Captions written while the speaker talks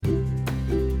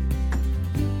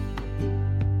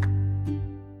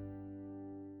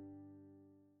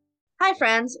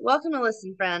friends. Welcome to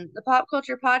Listen Friend, the pop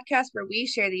culture podcast where we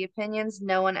share the opinions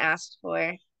no one asked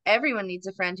for. Everyone needs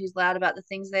a friend who's loud about the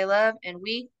things they love, and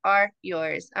we are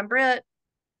yours. I'm Britt.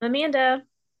 Amanda.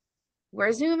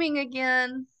 We're Zooming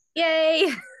again, Yay.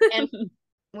 and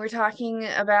we're talking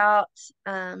about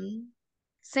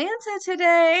Santa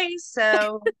today.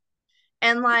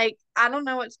 And I don't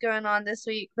know what's going on this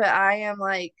week, but I am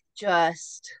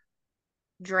just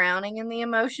drowning in the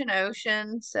emotion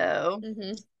ocean. So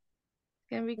hmm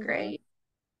it's gonna be hmm great.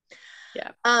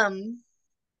 Yeah. Um,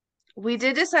 we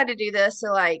did decide to do this,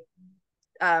 so I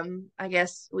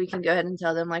guess we can go ahead and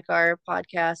tell them our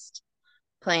podcast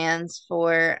plans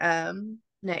for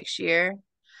next year.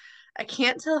 I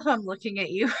can't tell if I'm looking at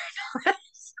you or not.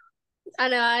 I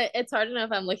know it's hard to know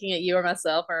if I'm looking at you or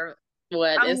myself or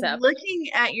what I'm is happening. looking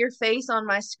at your face on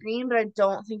my screen, but I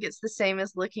don't think it's the same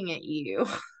as looking at you.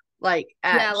 Like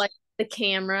Yeah, at like the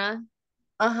camera.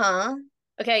 uh-huh.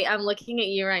 Okay, I'm looking at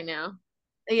you right now.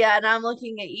 Yeah, and I'm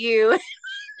looking at you,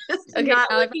 just Okay, not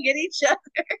now looking at each other.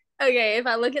 if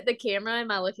I look at the camera,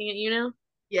 am I looking at you now?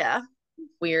 Yeah,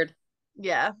 Weird.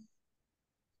 yeah.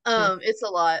 Hmm. It's a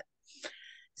lot.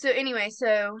 So anyway,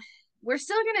 we're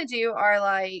still gonna do our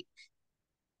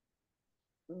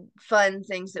fun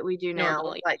things that we do now,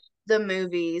 Normally. like the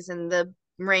movies and the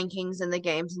rankings and the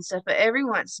games and stuff. But every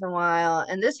once in a while,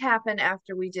 and this happened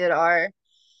after we did our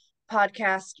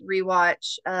podcast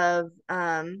rewatch of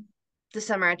The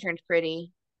Summer I Turned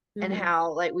Pretty, and hmm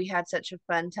how we had such a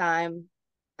fun time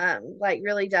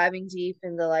really diving deep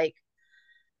into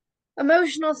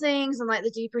emotional things and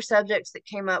the deeper subjects that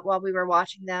came up while we were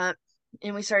watching that.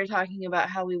 And we started talking about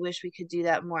how we wish we could do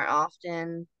that more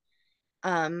often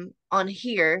on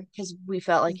here because we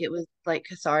felt like it was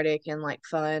cathartic and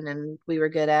fun and we were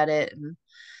good at it, and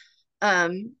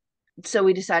um so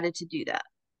we decided to do that.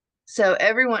 So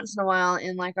every once in a while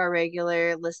in our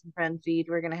regular Listen Friend feed,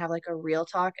 we're going to have a real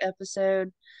talk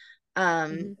episode um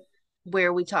hmm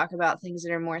where we talk about things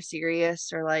that are more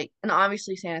serious, or and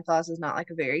obviously Santa Claus is not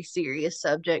a very serious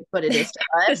subject, but it is to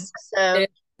us. So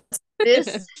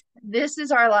this this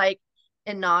is our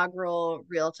inaugural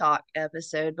real talk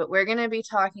episode, but we're going to be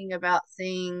talking about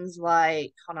things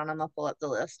hold on, I'm gonna pull up the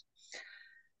list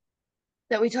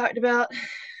that we talked about.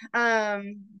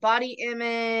 Body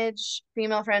image,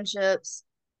 female friendships.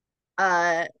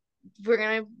 uh we're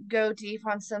going to go deep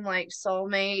on some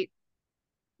soulmate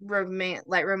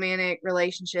romantic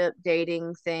relationship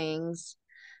dating things,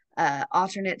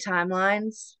 alternate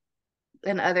timelines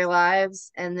and other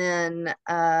lives, and then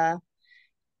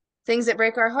things that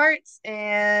break our hearts,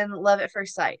 and love at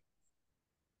first sight.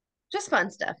 Just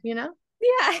fun stuff, you know?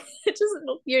 Yeah, just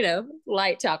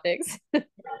light topics. I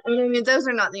mean, those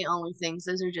are not the only things.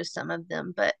 Those are just some of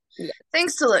them, but Yeah.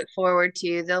 things to look forward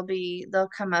to. They'll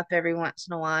come up every once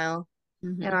in a while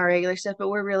in hmm our regular stuff, but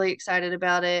we're really excited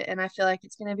about it, and I feel like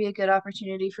it's going to be a good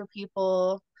opportunity for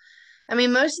people. I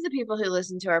mean, most of the people who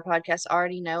listen to our podcast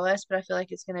already know us, but I feel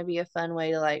like it's going to be a fun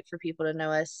way to for people to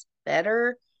know us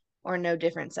better or know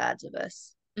different sides of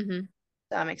us. hmm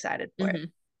So I'm excited for it.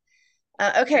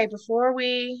 hmm Okay, before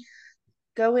we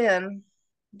go in,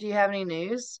 do you have any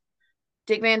news?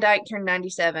 Dick Van Dyke turned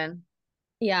 97.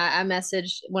 Yeah, I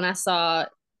messaged when I saw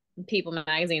People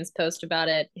Magazine's post about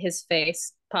it, his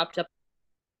face popped up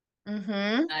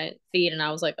Mm-hmm. my feed and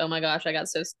I was like, oh my gosh, I got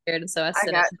so scared. And so I I sent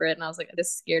it got to Britt and I was like,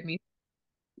 this scared me.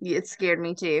 it scared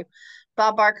me too.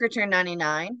 Bob Barker turned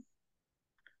 99.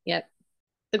 Yep.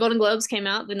 The Golden Globes came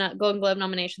out, Golden Globe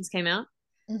nominations came out.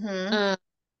 Mm-hmm. Um,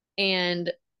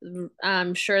 and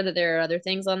I'm sure that there are other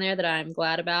things on there that I'm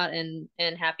glad about and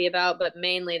happy about, but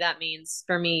mainly that means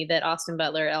for me that Austin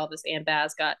Butler, Elvis, and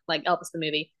Baz got like Elvis the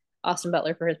movie, Austin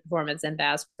Butler for his performance and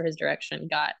Baz for his direction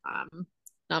got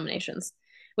nominations,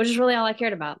 which is really all I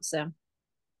cared about. So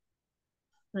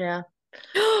Yeah.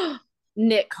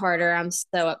 Nick Carter, I'm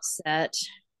so upset.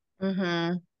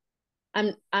 Mm-hmm.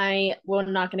 I well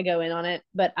not gonna go in on it,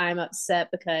 but I'm upset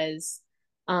because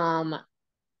um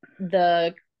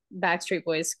the Backstreet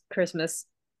Boys Christmas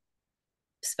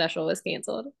special was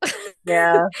canceled.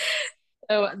 Yeah.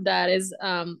 So that is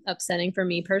upsetting for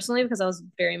me personally because I was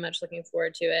very much looking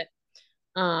forward to it.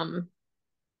 Um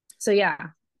so yeah,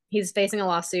 he's facing a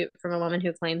lawsuit from a woman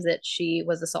who claims that she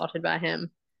was assaulted by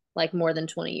him like more than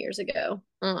 20 years ago.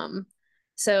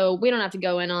 So we don't have to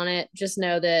go in on it. Just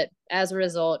know that as a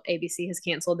result, ABC has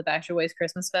canceled the Backstreet Boys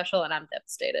Christmas special and I'm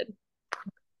devastated.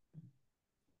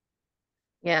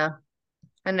 Yeah.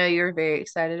 I know you were very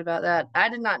excited about that. I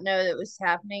did not know that it was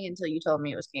happening until you told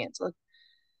me it was canceled.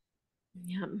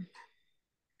 Yeah.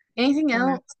 Anything Um,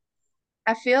 else?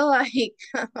 I feel like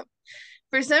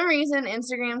For some reason,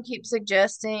 Instagram keeps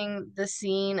suggesting the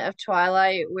scene of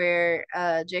Twilight where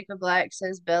Jacob Black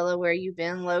says, Bella, where you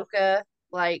been, Loca?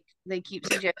 Like, they keep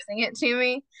suggesting it to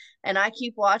me, and I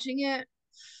keep watching it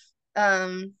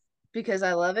um, because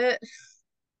I love it.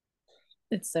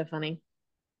 It's so funny.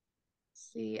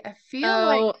 See, I feel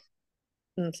like, Oh,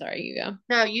 I'm sorry, you go.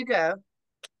 no, you go.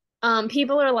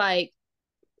 People are like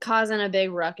causing a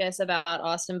big ruckus about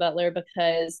Austin Butler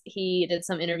because he did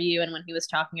some interview and when he was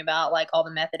talking about like all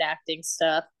the method acting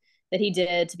stuff that he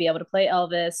did to be able to play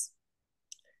Elvis.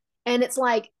 And it's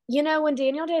like, when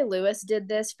Daniel Day-Lewis did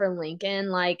this for Lincoln,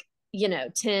 like,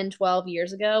 10, 12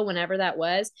 years ago, whenever that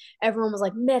was, everyone was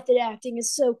like, method acting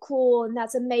is so cool. And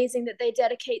that's amazing that they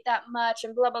dedicate that much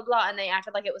and blah, blah, blah. And they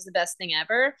acted like it was the best thing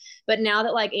ever. But now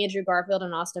that like Andrew Garfield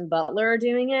and Austin Butler are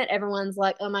doing it, everyone's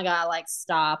like, oh my God, like,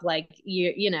 stop. Like,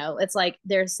 it's like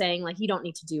they're saying, like, you don't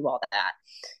need to do all that.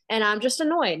 And I'm just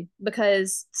annoyed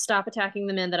because stop attacking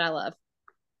the men that I love.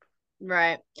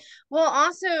 Right. Well,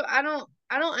 also, I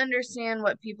don't understand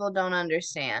what people don't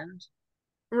understand.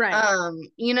 Right.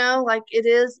 Like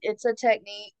it's a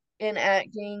technique in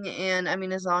acting, and I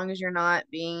mean, as long as you're not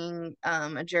being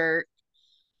a jerk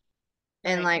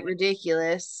and Right. like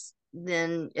ridiculous,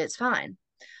 then it's fine.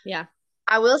 Yeah.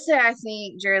 I will say I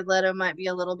think Jared Leto might be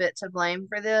a little bit to blame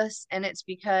for this, and it's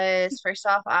because first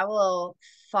off, I will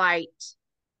fight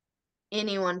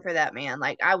anyone for that man.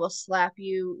 Like I will slap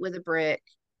you with a brick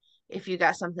if you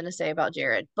got something to say about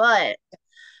Jared. But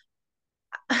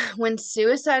when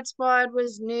Suicide Squad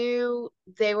was new,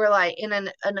 they were like in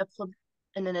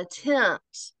an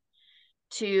attempt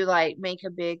to like make a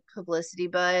big publicity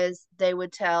buzz. They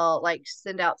would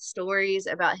send out stories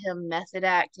about him method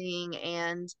acting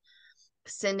and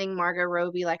sending Margot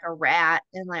Robbie like a rat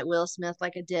and like Will Smith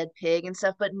like a dead pig and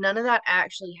stuff, but none of that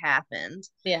actually happened.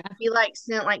 Yeah. He like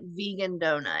sent like vegan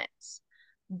donuts.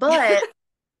 But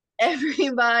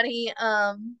everybody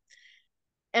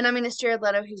and I mean, it's Jared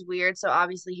Leto. He's weird, so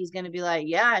obviously he's gonna be like,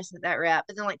 "Yeah, I sent that rap."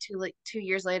 But then, like 2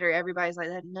 years later, everybody's like,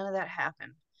 "That none of that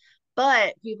happened."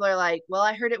 But people are like, "Well,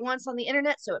 I heard it once on the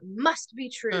internet, so it must be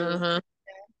true." Uh-huh.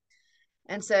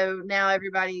 And so now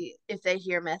everybody, if they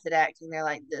hear method acting, they're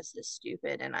like, "This is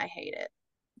stupid," and I hate it.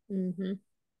 Mm-hmm.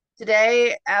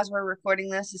 Today, as we're recording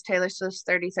this, is Taylor Swift's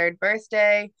 33rd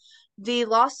birthday. The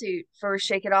lawsuit for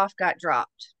Shake It Off got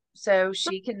dropped, so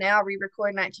she can now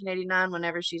re-record 1989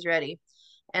 whenever she's ready.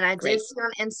 And I did Great. see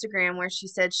on Instagram where she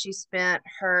said she spent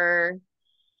her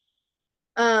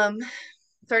um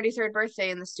 33rd birthday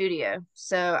in the studio.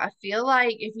 So I feel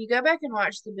like if you go back and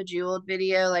watch the Bejeweled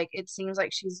video, like it seems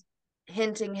like she's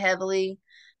hinting heavily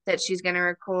that she's going to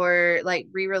record, like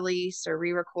re-release or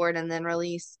re-record and then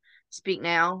release Speak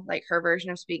Now, like her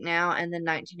version of Speak Now, and then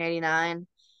 1989.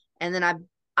 And then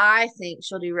I think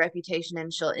she'll do Reputation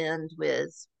and she'll end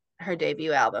with her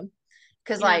debut album.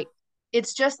 Because Yeah. like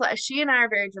it's just like she and I are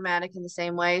very dramatic in the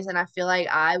same ways, and I feel like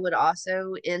I would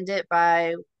also end it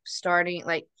by starting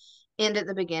like end at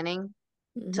the beginning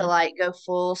to Mm-hmm. like go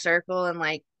full circle, and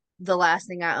like the last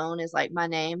thing I own is like my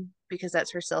name because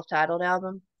that's her self-titled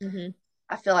album. Mm-hmm.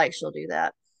 I feel like she'll do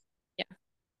that. Yeah,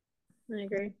 I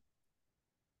agree.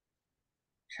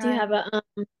 Do you Trying. have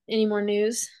any more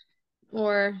news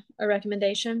or a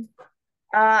recommendation?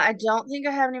 I don't think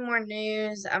I have any more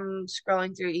news. I'm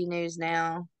scrolling through e-news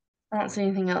now. I don't see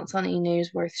anything else on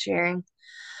e-news worth sharing.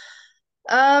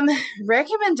 Um,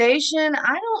 recommendation,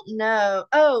 I don't know.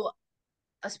 Oh,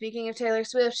 speaking of Taylor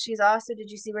Swift, did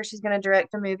you see where she's going to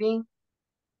direct a movie?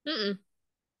 Mm-mm.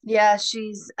 Yeah,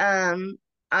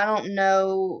 I don't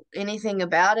know anything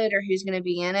about it or who's going to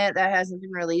be in it. That hasn't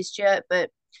been released yet, but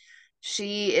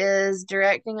she is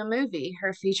directing a movie,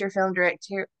 her feature film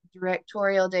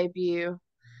directorial debut.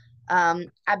 I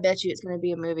bet you it's going to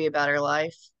be a movie about her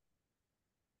life.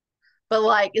 But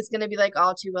like it's going to be like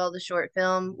All Too Well, the short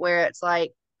film where it's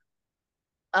like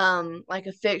a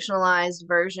fictionalized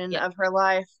version Yeah. of her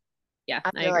life. Yeah, I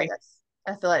I feel like agree.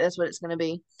 that's what it's going to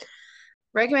be.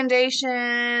 Recommendation.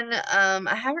 I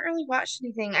haven't really watched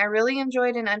anything. I really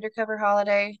enjoyed An Undercover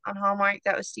Holiday on Hallmark.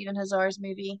 That was Stephen Hazar's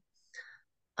movie.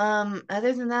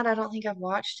 Other than that, I don't think I've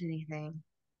watched anything.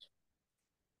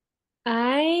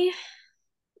 I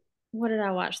What did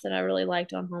I watch that I really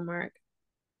liked on Hallmark?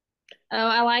 Oh,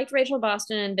 I liked Rachel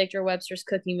Boston and Victor Webster's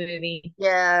Cookie movie.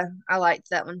 Yeah, I liked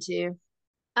that one too.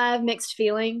 I have mixed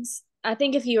feelings. I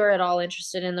think if you are at all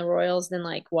interested in the Royals, then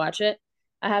like watch it.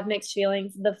 I have mixed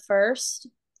feelings.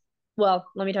 Well,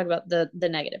 let me talk about the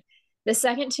negative. The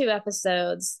second two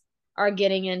episodes are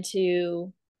getting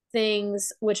into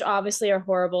things which obviously are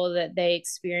horrible that they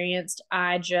experienced.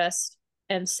 I just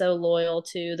am so loyal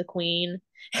to the queen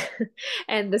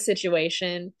and the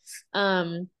situation.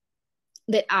 Um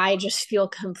that I just feel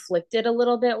conflicted a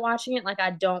little bit watching it. Like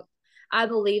I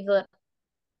believe that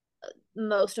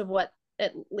most of what,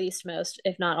 at least most,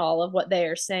 if not all of what they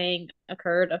are saying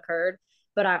occurred,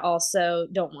 but I also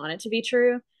don't want it to be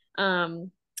true.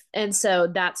 Um, and so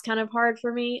that's kind of hard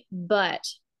for me. But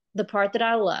the part that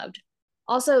I loved,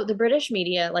 also the British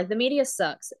media, like the media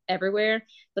sucks everywhere,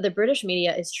 but the British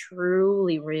media is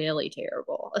truly really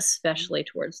terrible, especially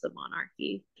towards the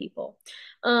monarchy people.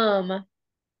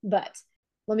 But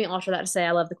let me alter that to say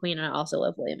I love the Queen and I also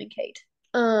love William and Kate.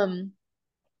 Um,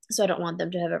 so I don't want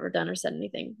them to have ever done or said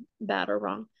anything bad or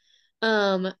wrong.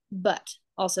 But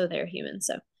also they're human,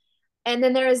 so. And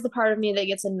then there is the part of me that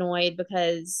gets annoyed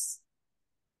because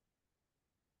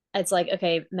it's like,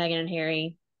 okay, Meghan and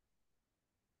Harry,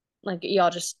 like y'all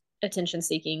just attention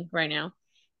seeking right now.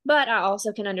 But I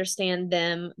also can understand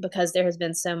them because there has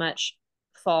been so much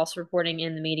false reporting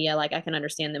in the media. Like I can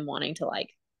understand them wanting to like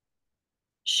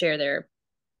share their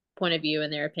point of view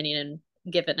and their opinion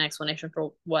and give an explanation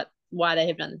for why they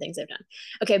have done the things they've done.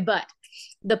 Okay, but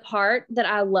the part that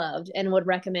I loved and would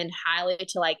recommend highly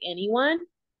to like anyone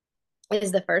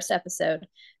is the first episode,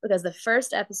 because the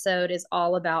first episode is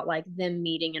all about like them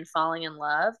meeting and falling in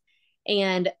love,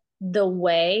 and the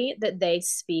way that they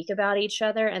speak about each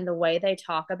other and the way they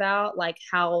talk about like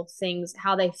how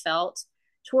they felt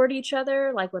toward each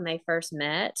other like when they first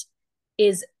met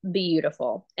is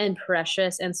beautiful and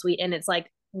precious and sweet, and it's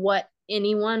like what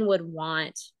anyone would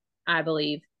want, I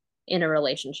believe, in a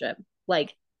relationship.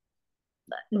 Like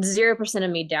 0% of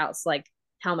me doubts like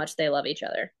how much they love each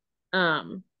other.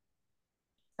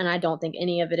 And I don't think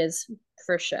any of it is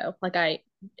for show. I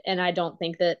don't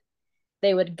think that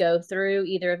they would go through,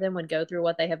 either of them would go through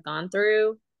what they have gone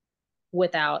through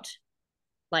without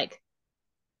like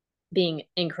being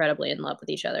incredibly in love with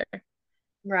each other.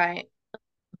 Right.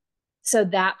 So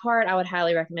that part I would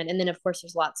highly recommend. And then of course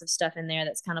there's lots of stuff in there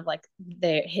that's kind of like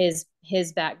his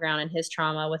background and his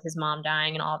trauma with his mom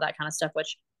dying and all that kind of stuff,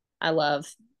 which I love.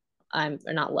 I'm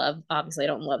or not love. Obviously, I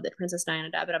don't love that Princess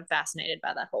Diana died, but I'm fascinated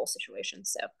by that whole situation.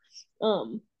 So,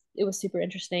 it was super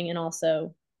interesting and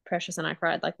also Precious and I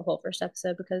cried like the whole first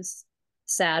episode because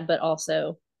sad, but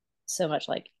also so much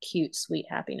like cute, sweet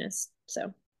happiness.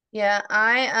 So, Yeah,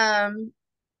 I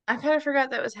kind of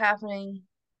forgot that was happening.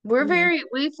 mm-hmm.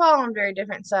 We fall on very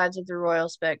different sides of the royal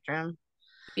spectrum.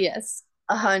 Yes.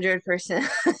 100%.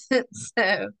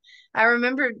 So I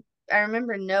remember I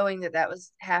remember knowing that that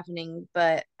was happening,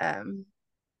 but I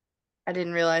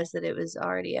didn't realize that it was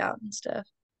already out and stuff.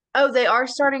 Oh, they are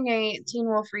starting a Teen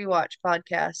Wolf Rewatch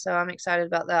podcast, so I'm excited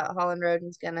about that. Holland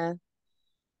Roden's gonna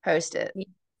host it.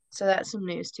 So that's some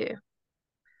news too.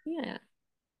 Yeah.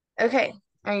 Okay,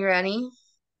 are you ready?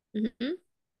 Mm-hmm.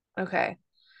 Okay.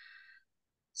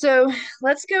 So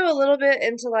let's go a little bit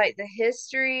into like the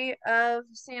history of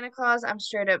Santa Claus. I'm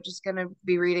straight up just gonna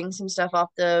be reading some stuff off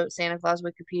the Santa Claus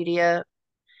Wikipedia,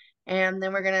 and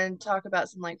then we're gonna talk about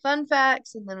some like fun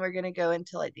facts, and then we're gonna go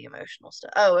into like the emotional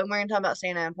stuff. Oh, and we're gonna talk about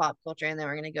Santa and pop culture, and then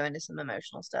we're gonna go into some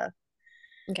emotional stuff.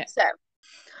 Okay. So,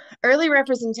 early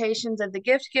representations of the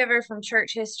gift giver from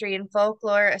church history and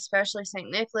folklore, especially St.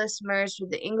 Nicholas, merged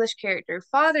with the English character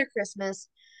Father Christmas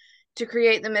to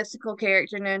create the mythical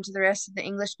character known to the rest of the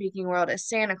English speaking world as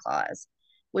Santa Claus,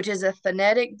 which is a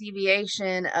phonetic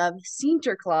deviation of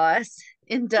Sinterklaas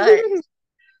in Dutch.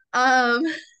 Um,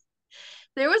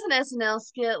 there was an SNL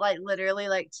skit like literally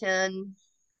like 10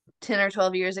 or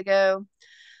 12 years ago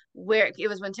where it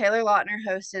was when Taylor Lautner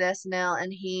hosted SNL,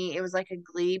 and it was like a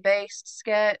Glee based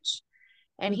sketch,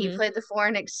 and he Mm-hmm. played the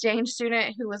foreign exchange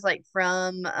student who was like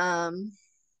from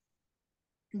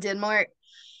Denmark,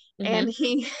 and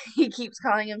Mm-hmm. he keeps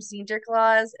calling him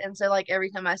Sinterklaas, and so like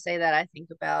every time I say that I think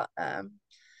about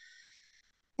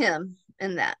him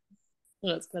and that.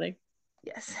 That's funny.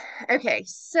 Yes. Okay,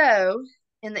 so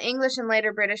in the English and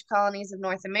later British colonies of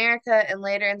North America and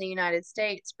later in the United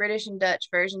States, British and Dutch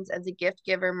versions of the gift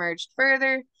giver merged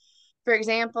further. For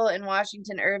example, in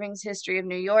Washington Irving's History of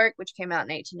New York, which came out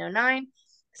in 1809,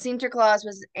 Sinterklaas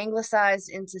was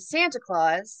anglicized into Santa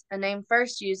Claus, a name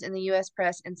first used in the U.S.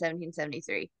 press in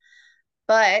 1773.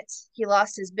 But he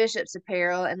lost his bishop's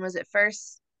apparel and was at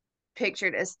first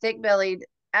pictured as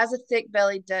a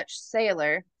thick-bellied Dutch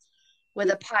sailor with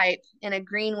a pipe in a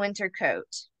green winter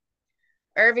coat.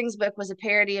 Irving's book was a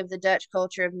parody of the Dutch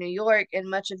culture of New York, and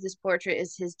much of this portrait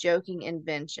is his joking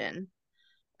invention.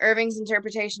 Irving's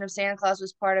interpretation of Santa Claus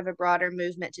was part of a broader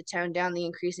movement to tone down the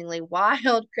increasingly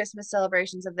wild Christmas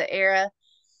celebrations of the era,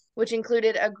 which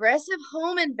included aggressive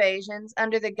home invasions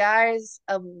under the guise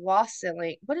of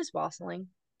wassailing. What is wassailing?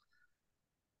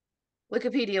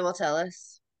 Wikipedia will tell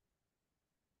us.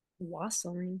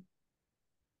 Wassailing.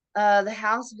 The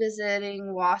house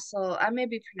visiting wassail. I may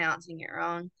be pronouncing it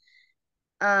wrong.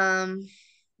 Um,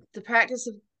 the practice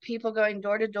of people going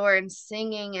door to door and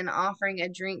singing and offering a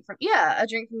drink from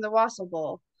the wassail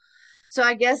bowl. So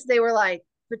I guess they were like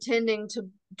pretending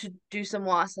to do some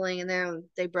wassailing, and then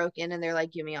they broke in and they're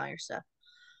like, "Give me all your stuff."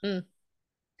 Mm.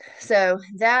 So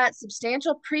that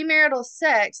substantial premarital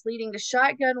sex leading to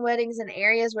shotgun weddings in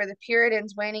areas where the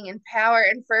Puritans, waning in power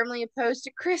and firmly opposed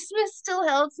to Christmas, still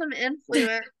held some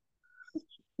influence.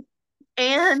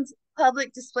 And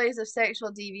public displays of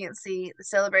sexual deviancy, the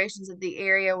celebrations of the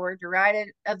era were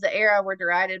derided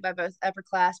by both upper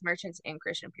class merchants and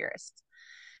Christian purists.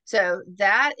 So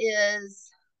that is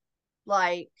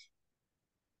like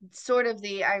sort of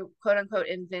the I quote unquote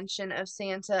invention of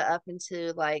Santa up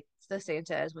into like the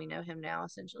Santa as we know him now,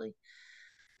 essentially.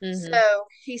 Mm-hmm. So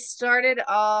he started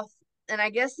off, and I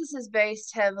guess this is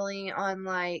based heavily on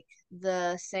like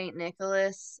the Saint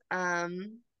Nicholas,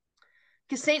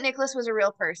 because Saint Nicholas was a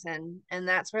real person, and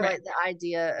that's where Right. like the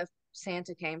idea of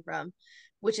Santa came from,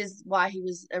 which is why he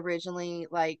was originally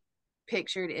like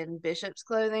pictured in bishop's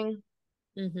clothing.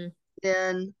 Mm-hmm.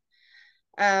 Then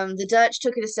the Dutch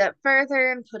took it a step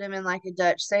further and put him in like a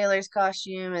Dutch sailor's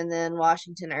costume, and then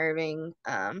Washington Irving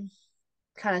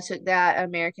kind of took that,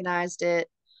 Americanized it,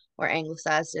 or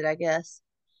anglicized it, I guess.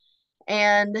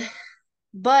 And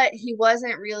but he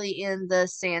wasn't really in the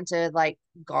Santa like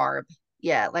garb.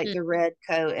 Yeah, like the red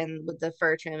coat and with the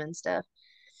fur trim and stuff.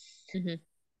 Mm-hmm.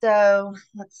 So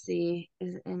let's see,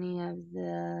 is any of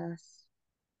this?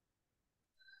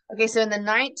 Okay, so in the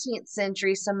 19th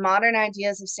century, some modern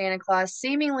ideas of Santa Claus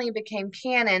seemingly became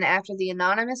canon after the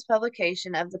anonymous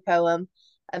publication of the poem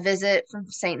A Visit from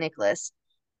St. Nicholas,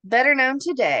 better known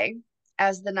today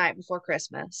as The Night Before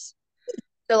Christmas.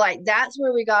 So like that's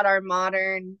where we got our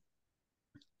modern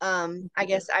I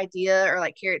guess idea or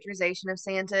like characterization of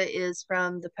Santa is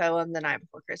from the poem The Night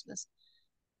Before Christmas,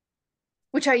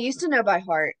 which I used to know by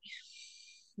heart,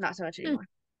 not so much Mm. anymore.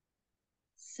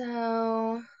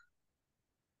 So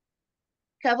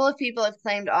a couple of people have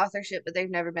claimed authorship, but they've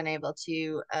never been able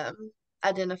to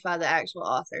identify the actual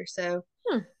author. So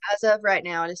Hmm. as of right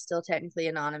now, it is still technically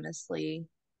anonymously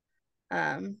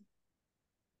um,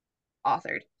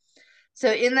 authored.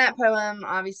 So in that poem,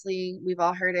 obviously we've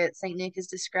all heard it. Saint Nick is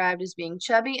described as being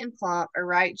chubby and plump, a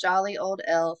right jolly old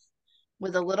elf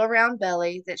with a little round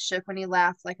belly that shook when he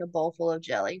laughed like a bowl full of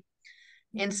jelly.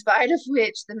 In Mhm. spite of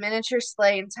which, the miniature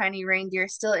sleigh and tiny reindeer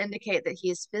still indicate that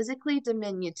he is physically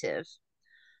diminutive.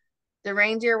 The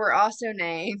reindeer were also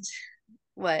named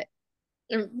what?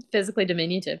 Physically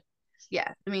diminutive.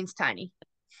 Yeah, it means tiny.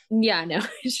 Yeah, no,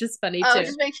 it's just funny Oh, too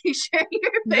just making sure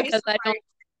your face because was like,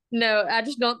 I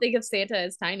just don't think of Santa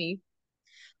as tiny.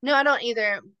 no, I don't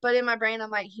either. But in my brain, I'm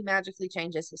like, he magically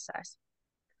changes his size.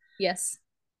 Yes.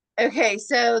 Okay,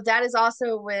 so that is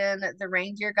also when the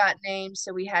reindeer got named.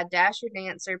 So we had Dasher,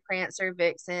 Dancer, Prancer,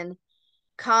 Vixen,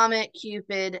 Comet,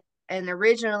 Cupid, and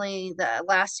originally the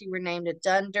last two were named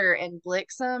Dunder and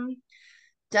Blixen.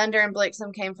 Dunder and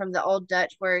Blixen came from the old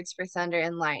Dutch words for thunder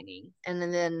and lightning. And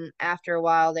then after a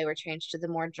while, they were changed to the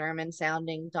more German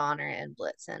sounding Donner and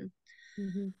Blitzen.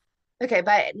 Mm-hmm. Okay,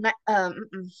 by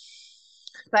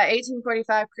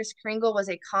 1845, Kris Kringle was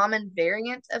a common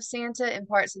variant of Santa in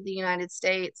parts of the United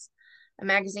States. A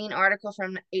magazine article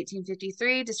from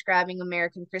 1853 describing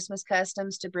American Christmas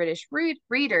customs to British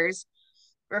readers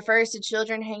refers to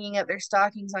children hanging up their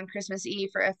stockings on Christmas Eve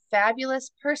for a fabulous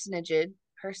personage.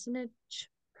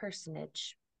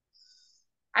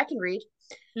 I can read,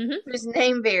 Mm-hmm. whose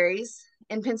name varies.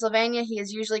 In Pennsylvania, he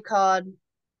is usually called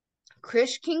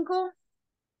Krishkinkle.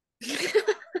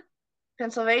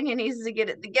 Pennsylvania needs to get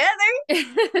it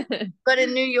together. But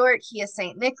in New York, he is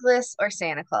St. Nicholas or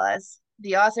Santa Claus.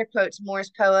 The author quotes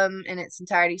Moore's poem in its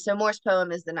entirety. So Moore's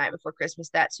poem is The Night Before Christmas.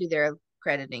 That's who they're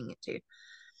crediting it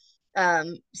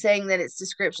to. Saying that its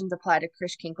descriptions apply to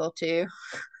Krishkinkle too.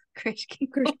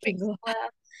 Krishkinkle makes me Kringle. laugh.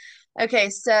 Okay,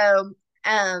 so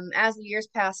as the years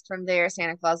passed from there,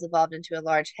 Santa Claus evolved into a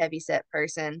large, heavy-set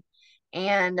person.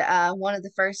 And one of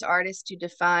the first artists to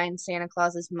define Santa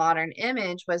Claus's modern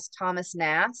image was Thomas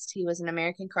Nast. He was an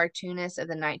American cartoonist of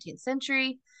the 19th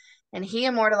century, and he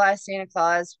immortalized Santa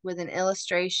Claus with an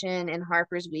illustration in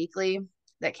Harper's Weekly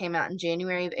that came out in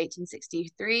January of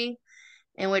 1863,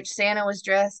 in which Santa was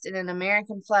dressed in an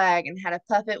American flag and had a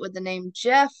puppet with the name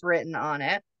Jeff written on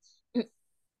it.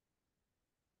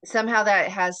 Somehow that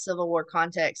has Civil War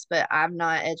context, but I'm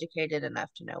not educated enough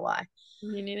to know why.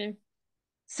 Me neither.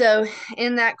 So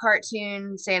in that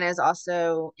cartoon, Santa is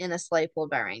also in a sleigh pulled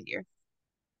by reindeer.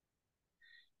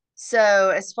 So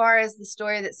as far as the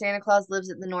story that Santa Claus lives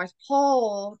at the North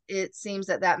Pole, it seems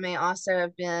that that may also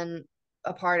have been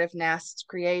a part of Nast's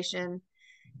creation.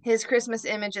 His Christmas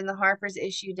image in the Harper's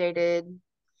issue, dated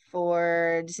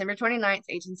for December 29th,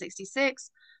 1866,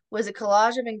 was a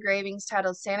collage of engravings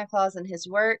titled Santa Claus and His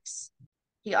Works.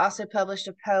 He also published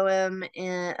a poem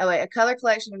a color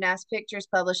collection of Nast's pictures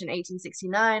published in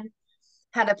 1869,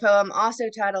 had a poem also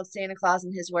titled Santa Claus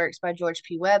and His Works by George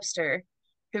P. Webster,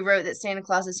 who wrote that Santa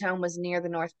Claus's home was near the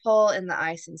North Pole in the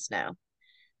ice and snow.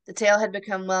 The tale had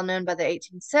become well known by the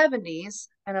 1870s,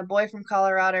 and a boy from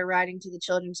Colorado writing to the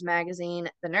children's magazine,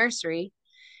 The Nursery,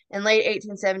 in late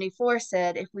 1874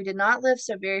 said, "If we did not live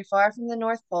so very far from the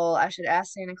North Pole, I should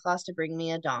ask Santa Claus to bring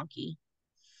me a donkey."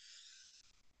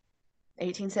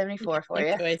 1874 for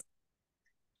you. Choice.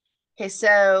 Okay,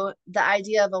 so the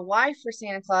idea of a wife for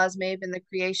Santa Claus may have been the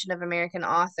creation of American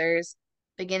authors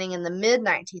beginning in the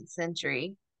mid-19th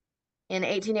century. In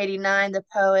 1889, the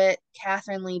poet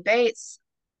Catherine Lee Bates,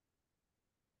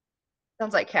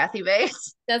 sounds like Kathy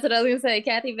Bates. That's what I was going to say,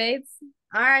 Kathy Bates.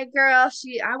 All right, girl.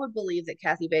 I would believe that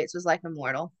Kathy Bates was like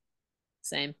immortal.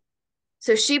 Same.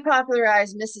 So she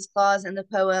popularized Mrs. Claus in the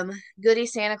poem Goody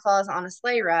Santa Claus on a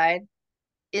Sleigh Ride.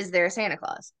 Is there a Santa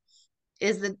Claus?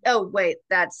 Oh, wait,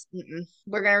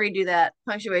 we're going to redo that.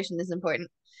 Punctuation is important.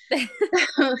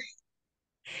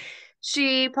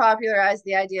 She popularized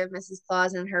the idea of Mrs.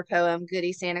 Claus in her poem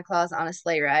Goody Santa Claus on a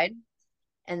Sleigh Ride.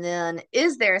 And then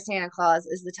Is There a Santa Claus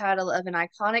is the title of an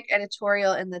iconic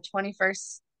editorial in the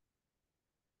 21st.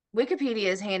 Wikipedia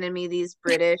has handed me these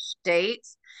British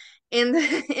dates. In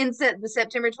the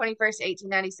September 21st,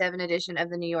 1897 edition of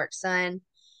the New York Sun,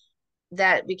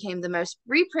 that became the most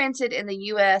reprinted in the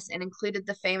U.S. and included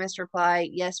the famous reply,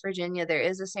 "Yes, Virginia, there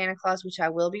is a Santa Claus," which I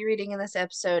will be reading in this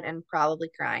episode and probably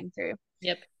crying through.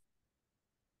 Yep.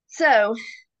 So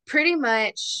pretty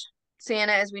much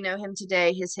Santa as we know him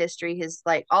today, his history, his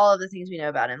like all of the things we know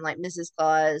about him, like Mrs.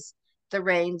 Claus, the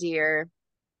reindeer,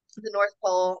 the North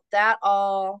Pole, that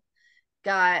all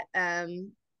got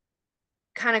kind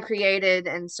of created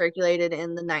and circulated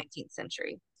in the 19th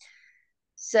century.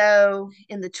 So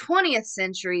in the 20th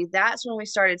century, that's when we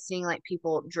started seeing like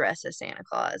people dress as Santa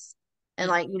Claus. And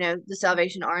like, the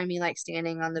Salvation Army like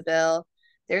standing on the bell.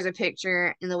 There's a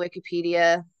picture in the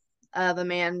Wikipedia of a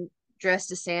man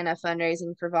dressed as Santa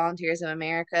fundraising for Volunteers of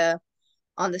America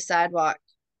on the sidewalk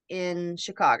in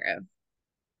Chicago.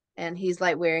 And he's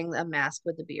like wearing a mask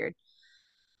with a beard.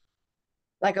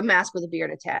 Like a mask with a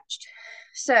beard attached.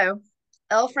 So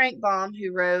L. Frank Baum,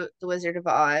 who wrote The Wizard of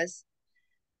Oz,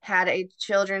 had a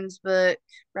children's book,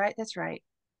 right? That's right.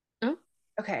 Oh.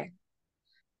 Okay.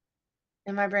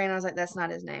 In my brain, I was like, that's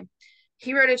not his name.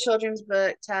 He wrote a children's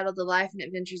book titled The Life and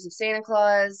Adventures of Santa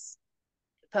Claus,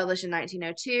 published in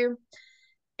 1902.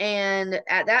 And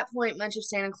at that point, much of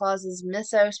Santa Claus's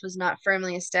mythos was not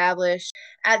firmly established.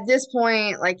 At this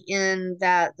point, like in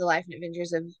The Life and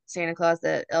Adventures of Santa Claus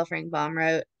that L. Frank Baum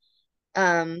wrote,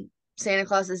 Santa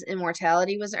Claus's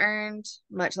immortality was earned,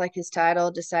 much like his title,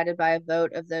 decided by a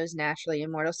vote of those naturally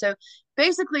immortal. So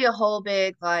basically a whole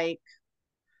big like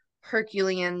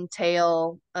Herculean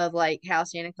tale of like how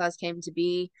Santa Claus came to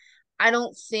be. I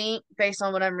don't think, based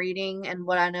on what I'm reading and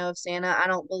what I know of Santa, I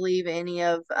don't believe any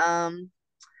of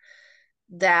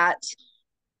that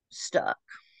stuck.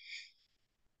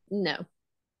 No.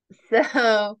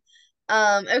 So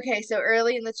okay, so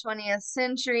early in the 20th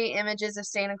century, images of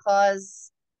Santa Claus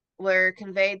were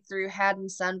conveyed through Haddon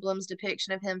Sundblom's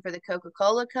depiction of him for the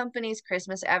Coca-Cola Company's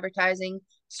Christmas advertising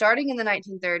starting in the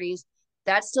 1930s.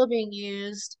 That's still being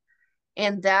used,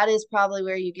 and that is probably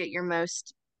where you get your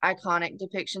most iconic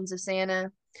depictions of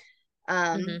Santa.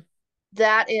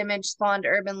 That image spawned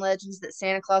urban legends that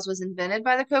Santa Claus was invented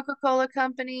by the Coca-Cola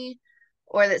Company,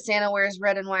 or that Santa wears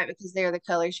red and white because they are the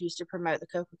colors used to promote the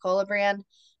Coca-Cola brand.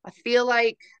 I feel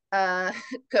like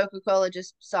Coca-Cola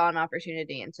just saw an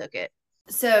opportunity and took it.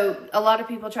 So a lot of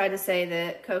people try to say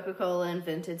that Coca-Cola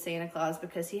invented Santa Claus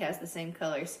because he has the same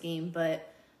color scheme,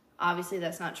 but obviously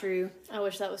that's not true. I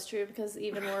wish that was true, because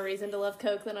even more reason to love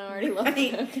Coke than I already love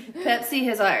Coke. Pepsi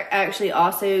has actually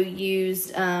also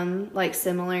used like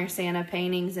similar Santa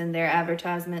paintings in their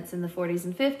advertisements in the 40s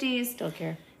and 50s. Don't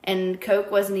care. And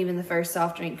Coke wasn't even the first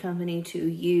soft drink company to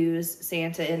use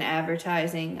Santa in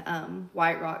advertising.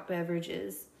 White Rock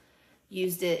Beverages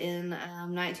used it in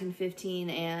 1915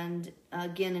 and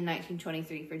again in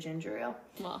 1923 for ginger ale.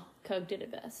 Well, Coke did it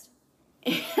best.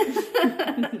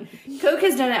 Coke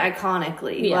has done it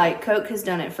iconically. Yeah. Like, Coke has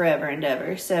done it forever and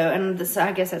ever. So, and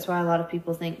I guess that's why a lot of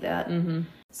people think that. Mm-hmm.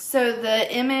 So,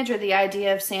 the image or the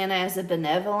idea of Santa as a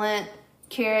benevolent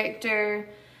character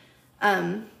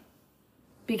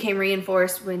became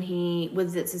reinforced when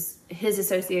his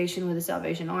association with the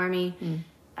Salvation Army.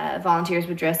 Volunteers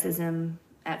would dress as him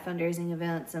at fundraising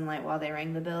events and like while they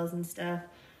rang the bells and stuff.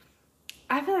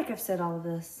 I feel like I've said all of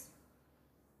this.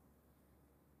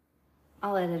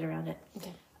 I'll edit around it.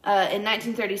 Okay. In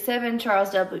 1937,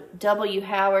 Charles W.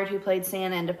 Howard, who played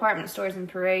Santa in department stores and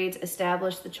parades,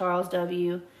 established the Charles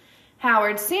W.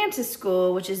 Howard Santa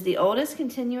School, which is the oldest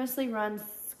continuously run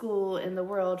school in the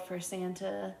world for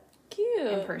Santa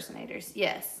impersonators.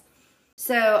 Yes.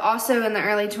 So also in the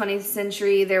early 20th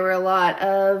century, there were a lot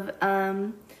of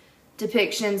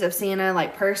depictions of Santa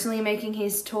like personally making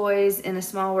his toys in a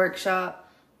small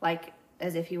workshop, like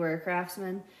as if he were a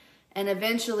craftsman. And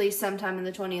eventually, sometime in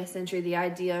the 20th century, the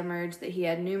idea emerged that he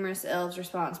had numerous elves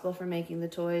responsible for making the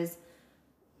toys.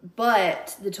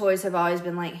 But the toys have always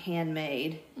been, like,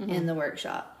 handmade in the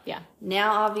workshop. Yeah.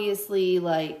 Now, obviously,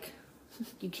 like,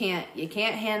 you can't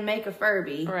hand make a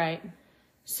Furby. Right.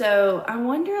 So, I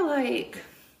wonder, like,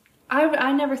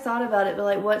 I never thought about it, but,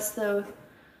 like,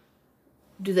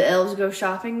 do the elves go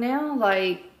shopping now?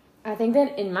 Like, I think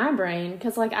that in my brain,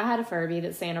 because, like, I had a Furby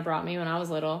that Santa brought me when I was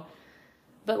little.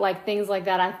 But, like, things like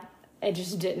that, I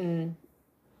just didn't...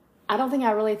 I don't think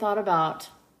I really thought about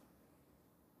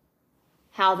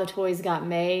how the toys got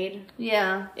made.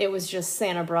 Yeah. It was just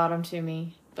Santa brought them to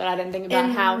me. But I didn't think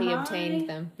about how he obtained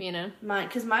them, you know?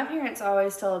 Because my parents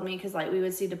always told me, because, like, we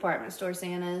would see department store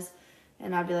Santas,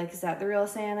 and I'd be like, is that the real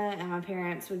Santa? And my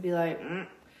parents would be like,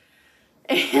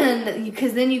 And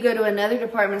because then you go to another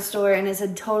department store, and it's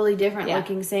a totally different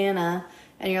looking Santa.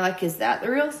 And you're like, is that the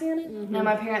real Santa? Mm-hmm. And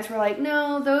my parents were like,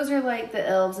 no, those are like the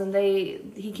elves, and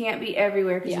he can't be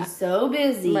everywhere because he's so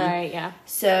busy. Right, yeah.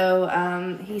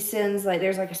 So he sends, like,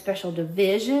 there's like a special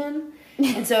division.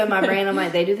 And so in my brain, I'm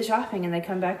like, they do the shopping and they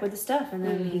come back with the stuff, and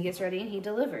then he gets ready and he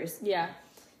delivers. Yeah.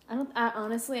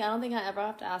 Honestly, I don't think I ever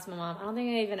have to ask my mom. I don't think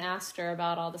I even asked her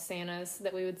about all the Santas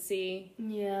that we would see.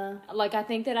 Yeah. Like, I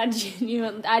think that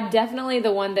I definitely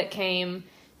the one that came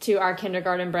to our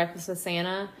kindergarten breakfast with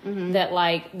Santa, that,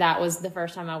 like, that was the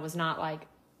first time I was not, like,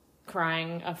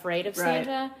 crying afraid of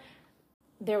Santa.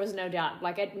 There was no doubt.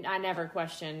 Like, I never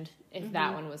questioned if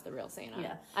that one was the real Santa.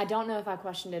 Yeah. I don't know if I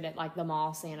questioned it at, like, the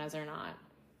mall Santas or not.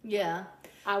 Yeah.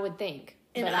 I would think.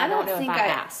 And but I don't know if I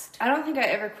asked. I don't think I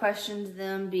ever questioned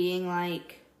them being,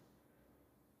 like,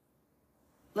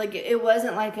 it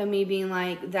wasn't like me being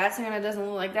like, that Santa doesn't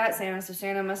look like that Santa, so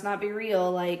Santa must not be real.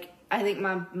 Like, I think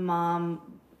my mom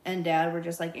and dad were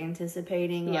just, like,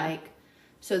 anticipating, like,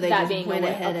 so they that just being went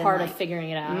ahead a part and, of figuring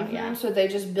it out. Yeah. So they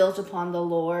just built upon the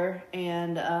lore,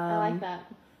 and I like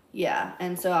that. Yeah,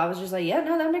 and so I was just like, yeah,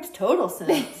 no, that makes total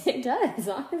sense. It does,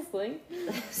 honestly.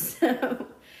 So,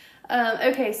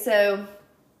 okay, so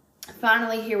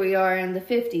finally here we are in the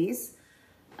 50s,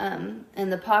 and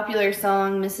the popular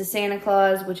song Mrs. Santa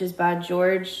Claus, which is by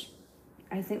George,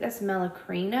 I think that's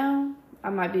Melacrino. I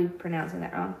might be pronouncing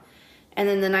that wrong. And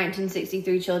then the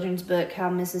 1963 children's book, How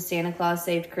Mrs. Santa Claus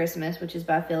Saved Christmas, which is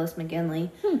by Phyllis McGinley,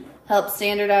 helped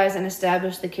standardize and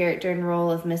establish the character and role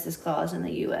of Mrs. Claus in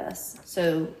the U.S.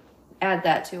 So add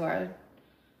that to our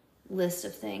list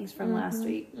of things from last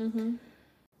week.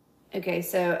 Okay,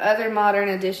 so other modern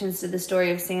additions to the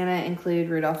story of Santa include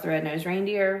Rudolph the Red-Nosed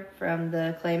Reindeer from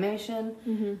the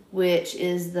Claymation, which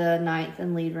is the ninth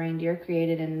and lead reindeer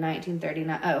created in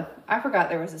 1939. Oh, I forgot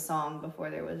there was a song before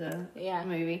there was a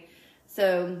movie.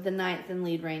 So the ninth and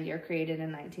lead reindeer created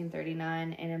in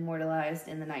 1939 and immortalized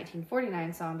in the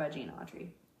 1949 song by Gene Autry.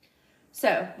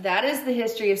 So that is the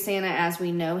history of Santa as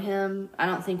we know him. I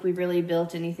don't think we've really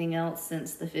built anything else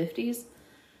since the 50s.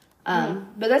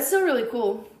 But that's still really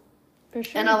cool. For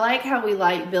sure. And I like how we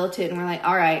built it and we're like,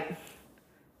 all right,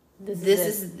 it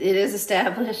is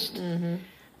established.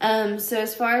 So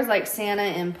as far as Santa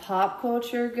in pop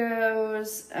culture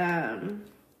goes,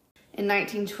 in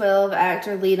 1912,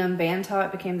 actor Leadham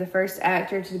Bantock became the first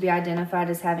actor to be identified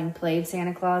as having played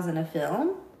Santa Claus in a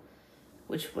film,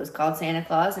 which was called Santa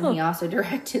Claus, and he also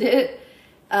directed it.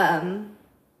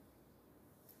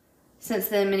 Since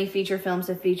then, many feature films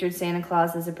have featured Santa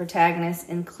Claus as a protagonist,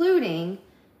 including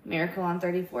Miracle on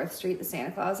 34th Street, The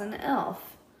Santa Claus and the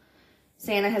Elf.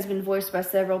 Santa has been voiced by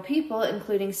several people,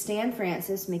 including Stan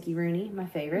Francis, Mickey Rooney, my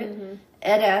favorite,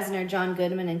 Ed Asner, John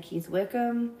Goodman, and Keith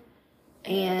Wickham.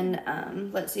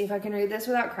 And let's see if I can read this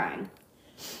without crying.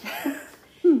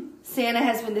 Santa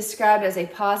has been described as a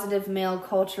positive male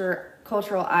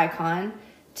cultural icon.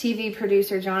 TV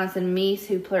producer Jonathan Meath,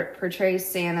 who portrays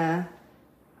Santa,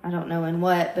 I don't know in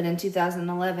what, but in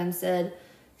 2011 said,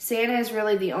 Santa is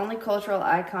really the only cultural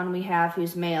icon we have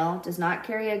who's male, does not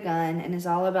carry a gun, and is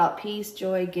all about peace,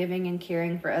 joy, giving, and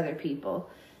caring for other people.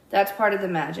 That's part of the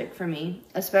magic for me,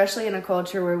 especially in a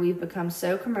culture where we've become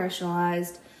so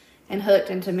commercialized and hooked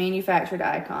into manufactured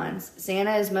icons.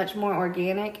 Santa is much more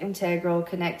organic, integral,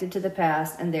 connected to the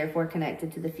past, and therefore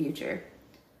connected to the future.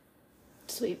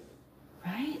 Sweet.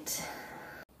 Right?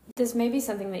 This may be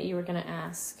something that you were going to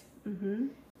ask. Mm-hmm.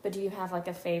 But do you have like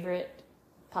a favorite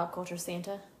pop culture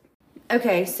Santa?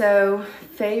 Okay, so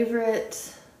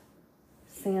favorite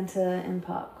Santa in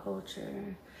pop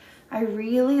culture. I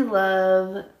really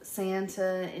love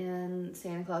Santa in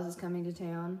Santa Claus is Coming to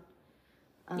Town.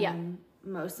 Yeah.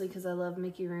 Mostly because I love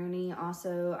Mickey Rooney.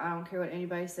 Also, I don't care what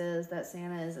anybody says, that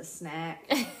Santa is a snack.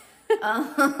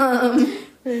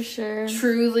 For sure.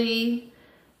 Truly.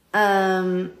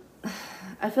 I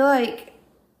feel like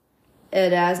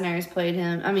Ed Asner has played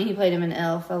him. I mean, he played him in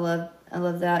Elf. I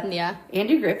love that. Yeah.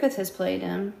 Andy Griffith has played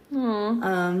him.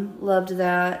 Loved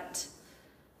that.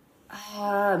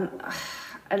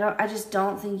 I just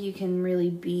don't think you can really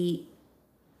beat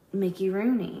Mickey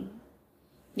Rooney.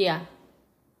 Yeah.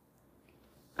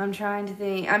 I'm trying to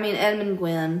think. I mean, Edmund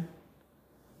Gwenn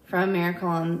from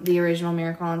the original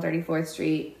Miracle on 34th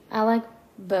Street. I like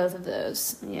both of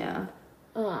those. Yeah.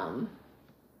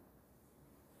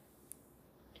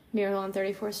 Miracle on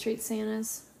 34th Street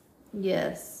Santas.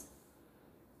 Yes.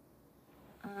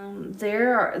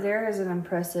 There is an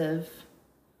impressive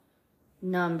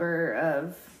number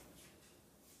of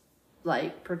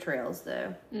like portrayals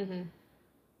though. Mm-hmm.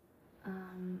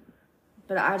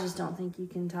 But I just don't think you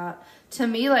can top. To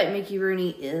me, like Mickey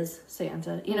Rooney is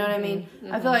Santa. You know what I mean?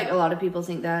 Mm-hmm. I feel like a lot of people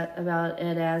think that about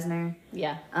Ed Asner.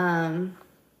 Yeah. I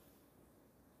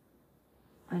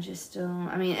just don't.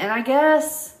 I mean, and I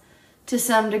guess to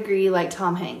some degree, like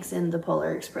Tom Hanks in The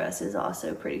Polar Express is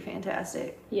also pretty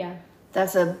fantastic. Yeah.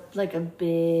 That's a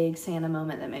big Santa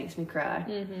moment that makes me cry.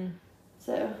 Mm-hmm.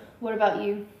 So, what about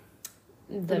you?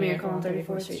 The Miracle on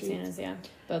 34th Street Santas, yeah.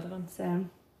 Both of them. So,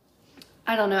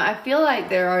 I don't know. I feel like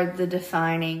there are the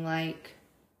defining, like,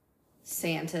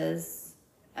 Santas.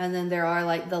 And then there are,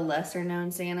 like, the lesser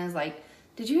known Santas. Like,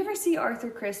 did you ever see Arthur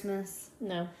Christmas?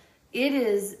 No. It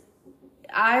is...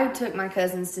 I took my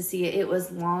cousins to see it. It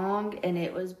was long and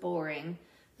it was boring.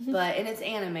 And it's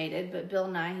animated, but Bill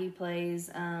Nighy plays...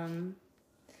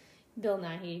 Bill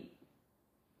Nighy.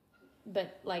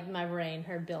 But, like, my brain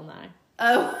heard Bill Nye.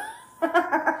 Oh.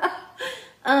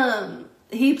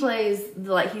 He plays,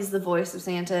 like, he's the voice of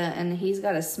Santa, and he's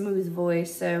got a smooth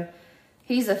voice, so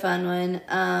he's a fun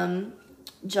one.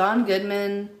 John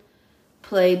Goodman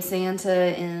played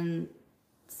Santa in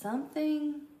some,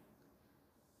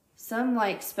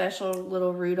 like, special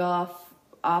little Rudolph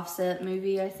offset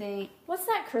movie, I think. What's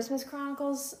that Christmas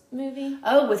Chronicles movie?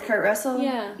 Oh, with Kurt Russell?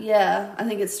 Yeah. Yeah, I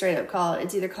think it's straight up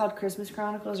it's either called Christmas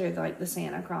Chronicles or, like, the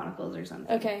Santa Chronicles or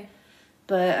something. Okay.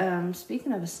 But,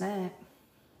 speaking of a snack...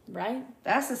 Right?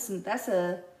 That's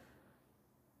a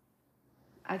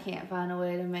I can't find a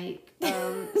way to make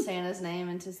Santa's name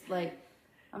into, like,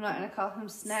 I'm not going to call him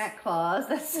Snack Claus.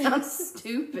 That sounds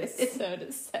stupid. So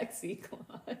does Sexy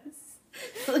Claus.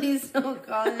 Please don't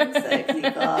call him Sexy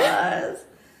Claus.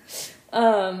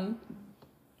 I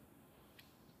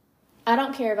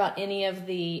don't care about any of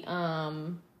the,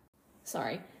 the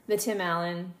Tim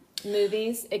Allen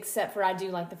movies, except for I do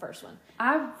like the first one.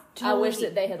 I wish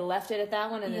that they had left it at that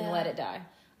one and then let it die.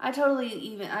 I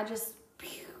just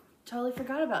totally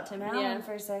forgot about Tim Allen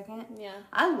for a second. Yeah.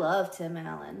 I love Tim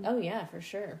Allen. Oh yeah, for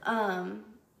sure.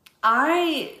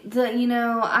 I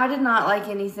did not like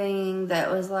anything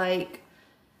that was like,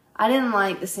 I didn't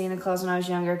like the Santa Claus when I was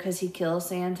younger because he kills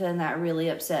Santa, and that really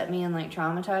upset me and like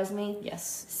traumatized me.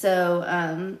 Yes.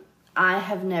 So, I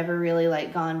have never really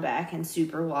like gone back and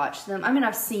super watched them. I mean,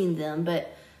 I've seen them,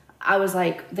 but I was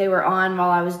like, they were on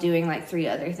while I was doing like 3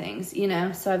 other things, you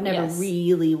know? So I've never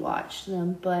really watched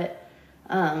them, but,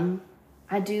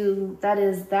 I do,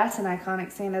 that's an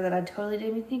iconic Santa that I totally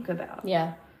didn't even think about.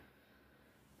 Yeah.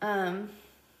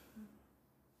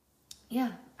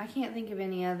 Yeah, I can't think of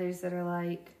any others that are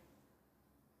like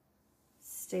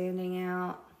standing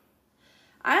out.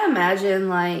 I imagine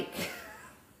like,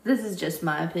 this is just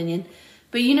my opinion,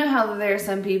 but you know how there are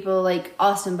some people like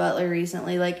Austin Butler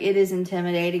recently, like it is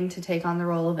intimidating to take on the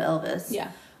role of Elvis.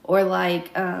 Yeah. Or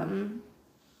like,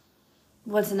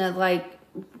 what's another, like,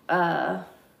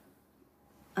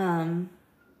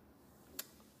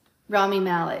 Rami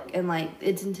Malek, and like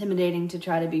it's intimidating to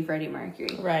try to be Freddie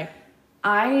Mercury. Right.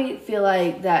 I feel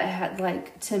like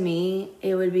that to me,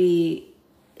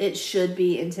 it should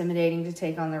be intimidating to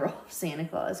take on the role of Santa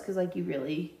Claus, because like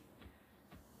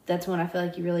that's when I feel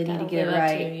like you really need to get it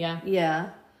right. Yeah.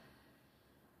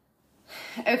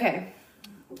 Okay.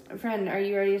 Friend, are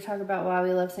you ready to talk about why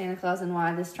we love Santa Claus and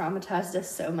why this traumatized us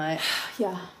so much?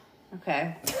 Yeah.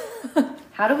 Okay.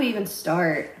 How do we even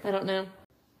start? I don't know.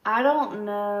 I don't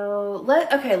know.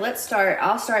 Let's start.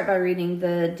 I'll start by reading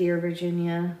the Dear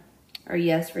Virginia or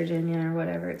Yes Virginia or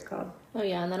whatever it's called. Oh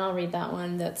yeah, and then I'll read that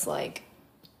one that's like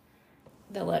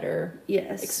the letter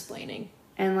explaining.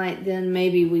 And then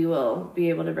maybe we will be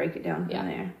able to break it down from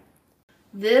there.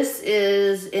 This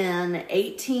is in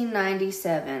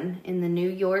 1897 in the New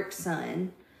York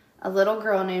Sun. A little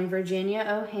girl named Virginia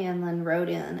O'Hanlon wrote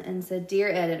in and said, Dear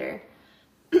Editor,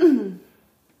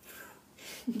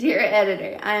 Dear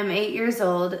Editor, I am 8 years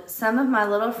old. Some of my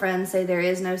little friends say there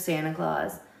is no Santa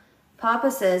Claus.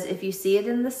 Papa says if you see it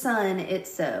in the sun,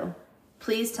 it's so.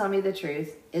 Please tell me the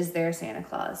truth. Is there a Santa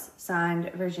Claus?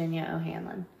 Signed, Virginia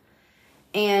O'Hanlon.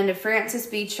 And Francis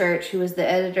B. Church, who was the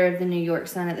editor of the New York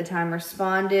Sun at the time,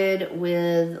 responded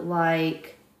with,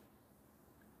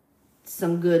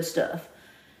 some good stuff.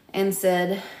 And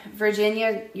said,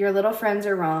 Virginia, your little friends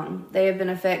are wrong. They have been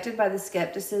affected by the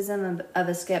skepticism of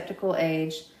a skeptical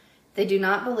age. They do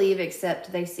not believe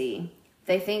except they see.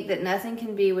 They think that nothing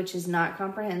can be which is not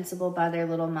comprehensible by their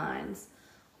little minds.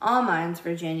 All minds,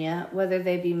 Virginia, whether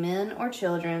they be men or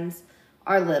children's,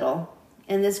 are little.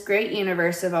 In this great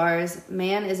universe of ours,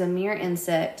 man is a mere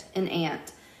insect, an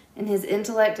ant, and his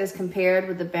intellect is compared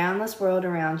with the boundless world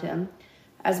around him,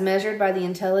 as measured by the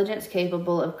intelligence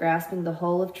capable of grasping the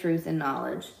whole of truth and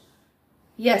knowledge.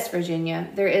 Yes, Virginia,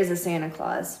 there is a Santa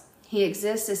Claus. He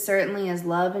exists as certainly as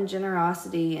love and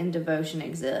generosity and devotion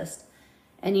exist,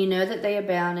 and you know that they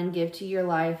abound and give to your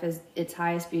life as its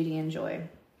highest beauty and joy.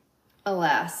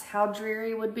 Alas, how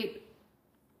dreary would be...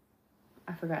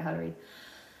 I forgot how to read.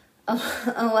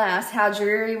 Alas, how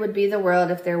dreary would be the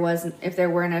world if there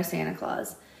were no Santa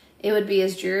Claus. It would be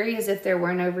as dreary as if there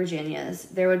were no Virginias.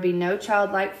 There would be no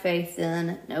childlike faith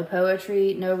then, no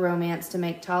poetry, no romance to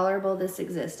make tolerable this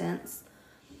existence.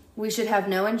 We should have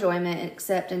no enjoyment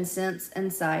except in sense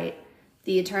and sight.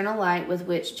 The eternal light with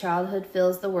which childhood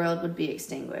fills the world would be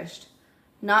extinguished.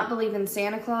 Not believe in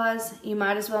Santa Claus? You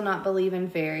might as well not believe in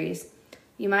fairies.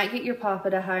 You might get your papa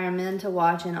to hire men to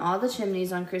watch in all the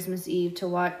chimneys on Christmas Eve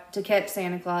to catch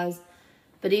Santa Claus.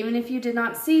 But even if you did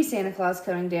not see Santa Claus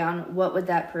coming down, what would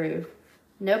that prove?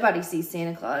 Nobody sees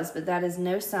Santa Claus, but that is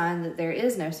no sign that there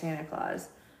is no Santa Claus.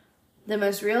 The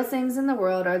most real things in the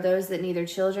world are those that neither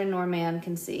children nor man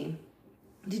can see.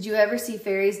 Did you ever see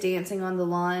fairies dancing on the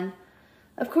lawn?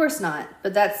 Of course not,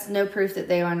 but that's no proof that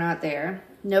they are not there.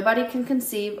 Nobody can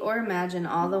conceive or imagine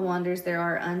all the wonders there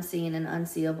are unseen and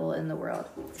unseeable in the world.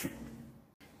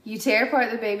 You tear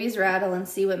apart the baby's rattle and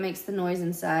see what makes the noise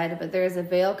inside, but there is a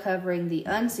veil covering the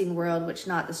unseen world which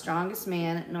not the strongest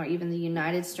man, nor even the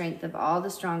united strength of all the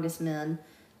strongest men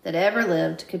that ever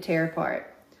lived, could tear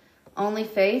apart. Only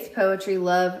faith, poetry,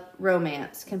 love,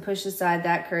 romance can push aside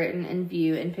that curtain and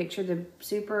view and picture the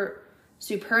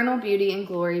supernal beauty and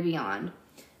glory beyond.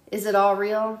 Is it all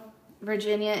real?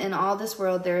 Virginia, in all this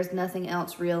world there is nothing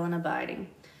else real and abiding.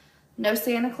 No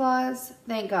Santa Claus?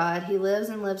 Thank God, he lives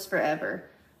and lives forever.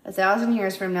 1,000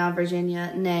 years from now,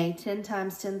 Virginia, nay, 10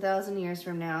 times 10,000 years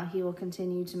from now, he will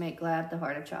continue to make glad the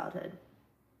heart of childhood.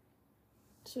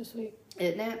 So sweet.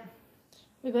 Isn't it?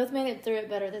 We both made it through it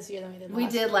better this year than we did last year.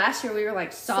 We did last year. We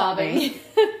were sobbing.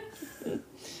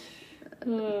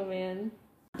 Oh, man.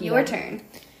 Your turn.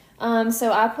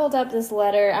 So I pulled up this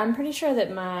letter. I'm pretty sure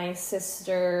that my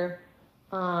sister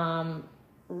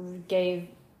gave...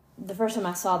 The first time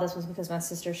I saw this was because my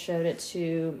sister showed it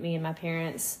to me and my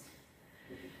parents,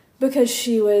 because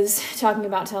she was talking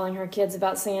about telling her kids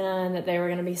about Santa and that they were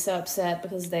going to be so upset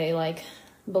because they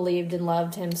believed and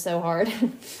loved him so hard.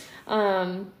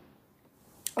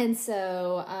 And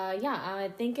so,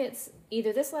 I think it's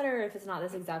either this letter, or if it's not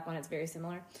this exact one, it's very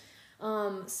similar.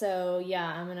 So yeah,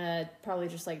 I'm going to probably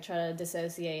just try to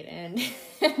dissociate and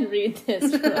read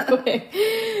this real quick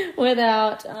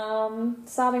without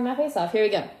sobbing my face off. Here we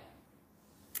go.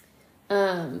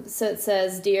 So it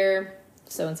says, Dear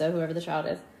so-and-so, whoever the child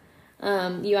is,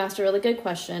 you asked a really good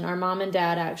question. Are mom and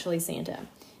dad actually Santa?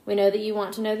 We know that you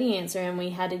want to know the answer, and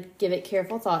we had to give it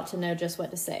careful thought to know just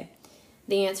what to say.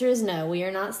 The answer is no, we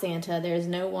are not Santa. There is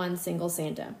no one single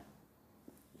Santa.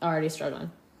 Already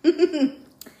struggling. We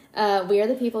are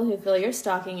the people who fill your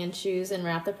stocking and choose and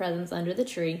wrap the presents under the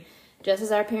tree, just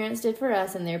as our parents did for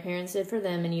us and their parents did for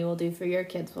them, and you will do for your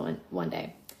kids one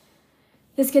day.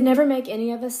 This could never make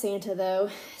any of us Santa, though.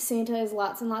 Santa is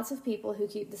lots and lots of people who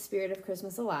keep the spirit of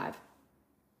Christmas alive.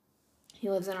 He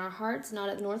lives in our hearts, not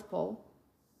at the North Pole.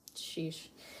 Sheesh.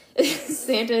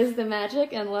 Santa is the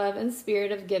magic and love and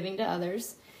spirit of giving to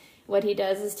others. What he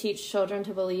does is teach children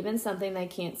to believe in something they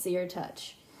can't see or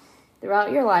touch.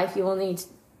 Throughout your life, you will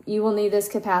need this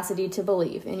capacity to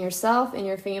believe in yourself, in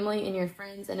your family, in your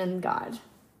friends, and in God.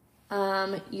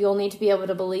 You'll need to be able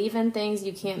to believe in things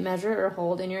you can't measure or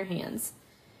hold in your hands.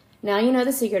 Now you know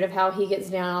the secret of how he gets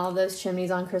down all of those chimneys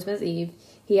on Christmas Eve.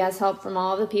 He has help from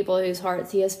all of the people whose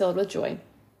hearts he has filled with joy.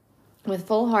 With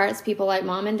full hearts, people like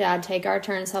Mom and Dad take our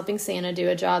turns helping Santa do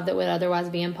a job that would otherwise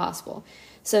be impossible.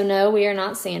 So no, we are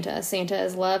not Santa. Santa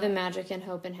is love and magic and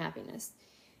hope and happiness.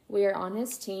 We are on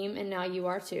his team, and now you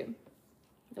are too.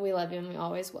 We love you and we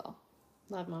always will.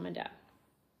 Love, Mom and Dad.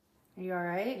 Are you all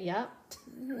right? Yep.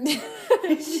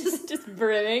 It's just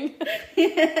brimming.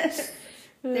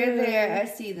 They're there. I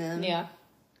see them. Yeah.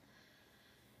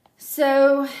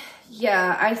 So,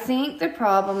 yeah, I think the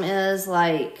problem is,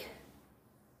 like,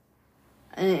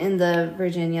 in the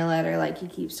Virginia letter, like, he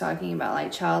keeps talking about,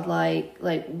 like, childlike,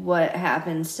 like, what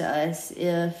happens to us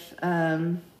if,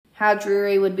 how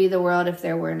dreary would be the world if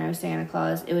there were no Santa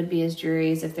Claus. It would be as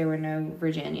dreary as if there were no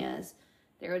Virginias.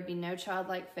 There would be no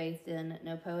childlike faith then,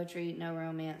 no poetry, no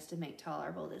romance to make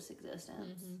tolerable this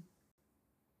existence. Mm-hmm.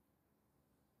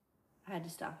 I had to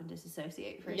stop and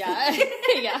disassociate for a second.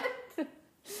 Yeah.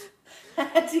 I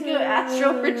had to go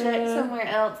astral project somewhere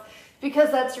else because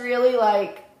that's really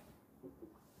like,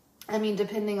 I mean,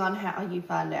 depending on how you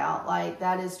find out, like,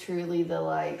 that is truly the,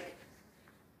 like,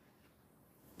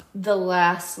 the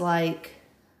last, like,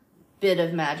 bit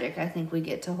of magic I think we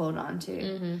get to hold on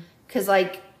to. Because,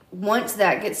 like, once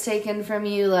that gets taken from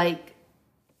you, like,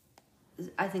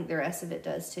 I think the rest of it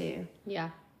does too. Yeah.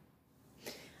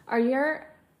 Are your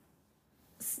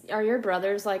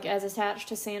brothers, like, as attached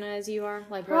to Santa as you are?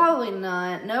 Like, probably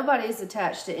not. Nobody's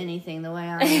attached to anything the way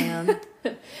I am.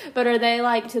 But are they,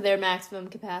 like, to their maximum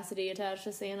capacity attached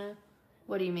to Santa?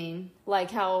 What do you mean?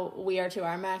 Like how we are to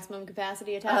our maximum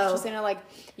capacity attached to Santa? Like,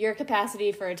 your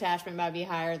capacity for attachment might be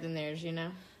higher than theirs, you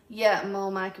know? Yeah,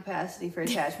 well, my capacity for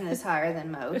attachment is higher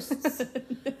than most.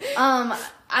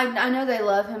 I know they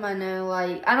love him. I know,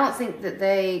 like, I don't think that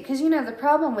they, because, you know, the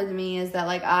problem with me is that,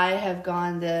 like, I've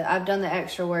done the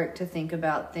extra work to think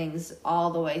about things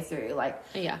all the way through. Like,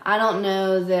 yeah. I don't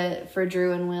know that for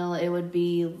Drew and Will, it would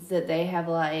be that they have,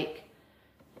 like,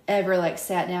 ever, like,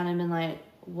 sat down and been like,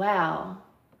 wow,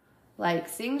 like,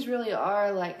 things really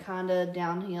are, like, kind of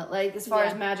downhill. Like, as far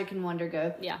as magic and wonder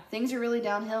go. Yeah. Things are really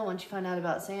downhill once you find out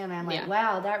about Santa. I'm like,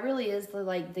 wow, that really is,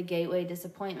 the gateway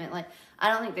disappointment. Like,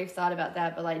 I don't think they've thought about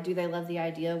that, but, like, do they love the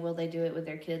idea? Will they do it with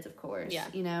their kids? Of course. Yeah.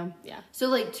 You know? Yeah. So,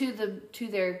 like, to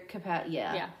their capacity,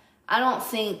 Yeah. I don't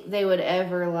think they would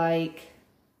ever, like,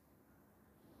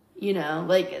 you know,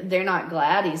 like, they're not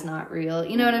glad he's not real.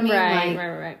 You know what I mean?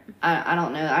 Right. I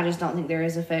don't know. I just don't think they're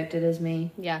as affected as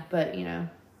me. Yeah. But, you know,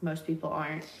 most people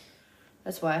aren't.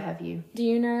 That's why I have you. Do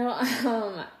you know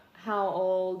how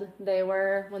old they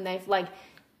were when they, like,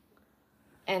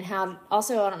 and how,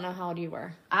 also, I don't know how old you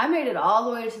were. I made it all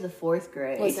the way to the 4th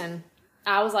grade. Listen,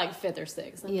 I was like 5th or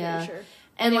 6th, I'm pretty sure.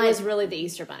 And like, it was really the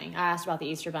Easter Bunny. I asked about the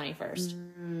Easter Bunny first.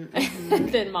 Mm-hmm.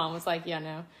 Then Mom was like, yeah,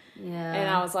 no. Yeah. And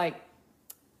I was like,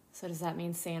 so does that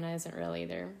mean Santa isn't real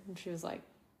either? And she was like,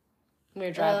 we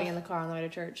were driving in the car on the way to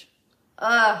church.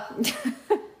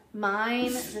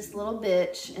 Mine, this little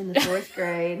bitch in the 4th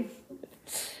grade,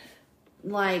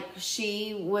 like,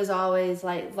 she was always,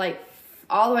 like,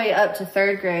 all the way up to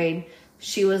 3rd grade,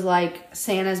 she was, like,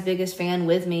 Santa's biggest fan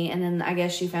with me, and then I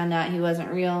guess she found out he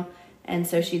wasn't real, and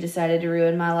so she decided to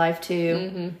ruin my life, too.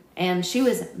 Mm-hmm. And she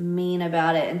was mean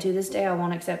about it, and to this day, I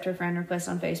won't accept her friend request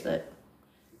on Facebook.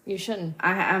 You shouldn't.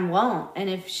 I won't. And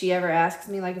if she ever asks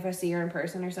me, like, if I see her in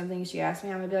person or something, she asks me,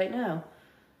 I'm going to be like, no.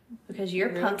 Because your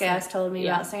punk ass told me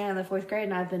about Santa in the 4th grade,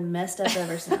 and I've been messed up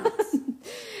ever since.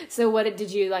 So what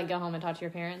did you, like, go home and talk to your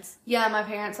parents? Yeah, my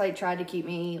parents, like, tried to keep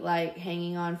me, like,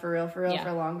 hanging on for real for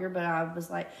longer, but I was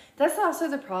like, that's also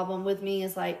the problem with me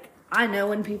is, like, I know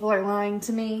when people are lying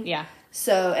to me. Yeah.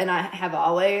 So, and I have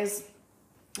always.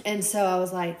 And so I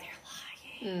was like, they're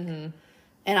lying. Mm-hmm.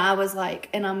 And I was like,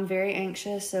 and I'm very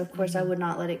anxious, so of course I would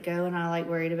not let it go, and I, like,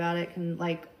 worried about it, and,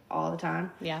 like, all the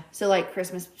time. Yeah. So, like,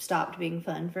 Christmas stopped being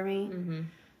fun for me. Mm-hmm.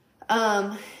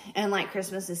 And, like,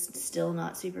 Christmas is still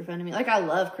not super fun to me. Like, I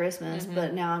love Christmas,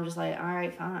 but now I'm just like, all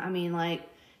right, fine. I mean, like,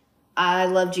 I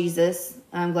love Jesus.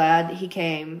 I'm glad he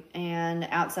came. And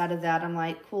outside of that, I'm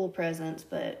like, cool presents,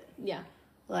 but,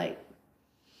 like,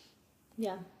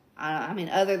 I mean,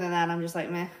 other than that, I'm just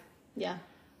like, meh. Yeah.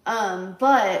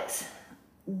 But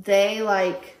they,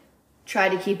 like, tried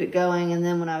to keep it going, and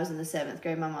then when I was in the 7th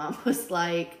grade, my mom was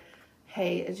like,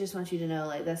 hey, I just want you to know,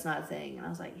 like, that's not a thing. And I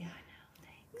was like, yeah, I know,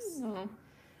 thanks. Mm-hmm.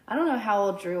 I don't know how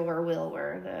old Drew or Will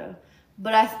were, though.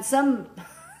 But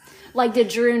like, did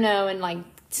Drew know and, like,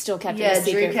 still kept it a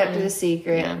secret? Yeah, Drew kept it a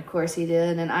secret. Yeah. Of course he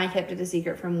did. And I kept it a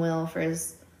secret from Will for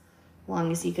as long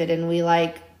as he could. And we,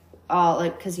 like, all,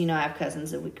 like, because, you know, I have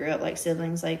cousins that we grew up like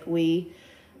siblings. Like, we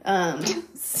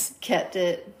kept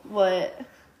it. What?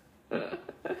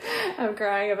 I'm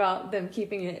crying about them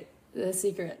keeping it a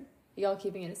secret. Y'all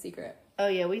keeping it a secret. Oh,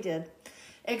 yeah, we did.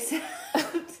 Except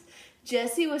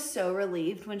Jessie was so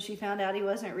relieved when she found out he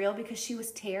wasn't real because she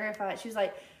was terrified. She was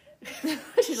like...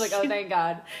 She's like, oh, thank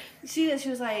God. She was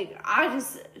like,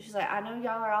 she's like, I know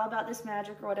y'all are all about this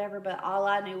magic or whatever, but all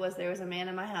I knew was there was a man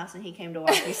in my house and he came to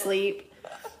watch me sleep.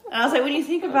 And I was like, when you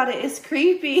think about it, it's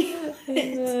creepy.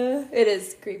 It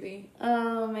is creepy.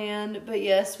 Oh, man. But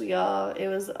yes, it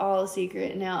was all a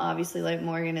secret. Now, obviously, like,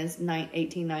 Morgan is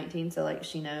 18, 19, so, like,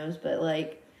 she knows. But,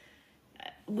 like,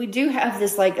 we do have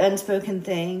this, like, unspoken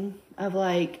thing of,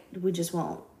 like, we just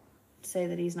won't say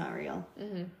that he's not real.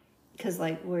 Mm-hmm. Because,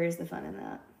 like, where's the fun in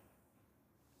that?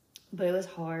 But it was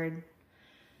hard.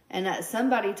 And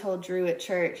somebody told Drew at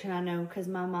church, and I know because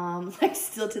my mom, like,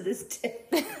 still to this day,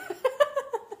 refers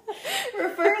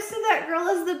to that girl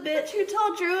as the bitch who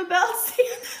told Drew about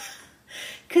Santa.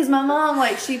 Because my mom,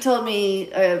 like, she told me,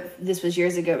 this was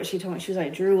years ago, but she told me, she was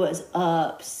like, Drew was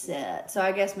upset. So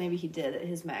I guess maybe he did at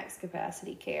his max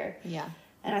capacity care. Yeah.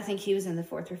 And I think he was in the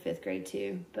 4th or 5th grade,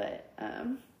 too. But,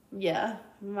 yeah,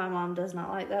 my mom does not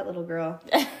like that little girl.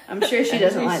 I'm sure she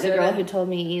doesn't like the girl who told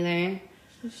me either.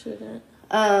 She shouldn't.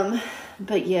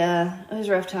 But yeah, it was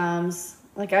rough times.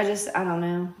 Like, I don't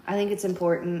know. I think it's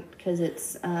important because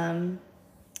it's, I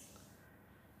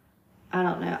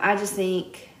don't know. I just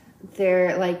think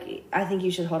I think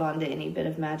you should hold on to any bit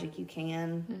of magic you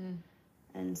can.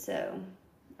 Mm-hmm. And so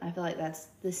I feel like that's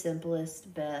the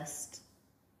simplest, best,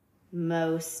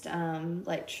 most,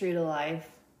 like, true to life.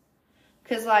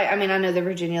 Because, like, I mean, I know the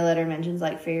Virginia letter mentions,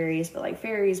 like, fairies, but, like,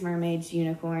 fairies, mermaids,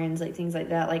 unicorns, like, things like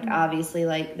that. Like, obviously,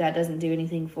 like, that doesn't do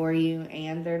anything for you,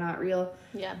 and they're not real.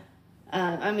 Yeah.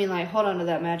 I mean, like, hold on to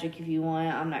that magic if you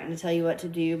want. I'm not going to tell you what to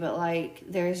do, but, like,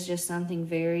 there's just something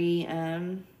very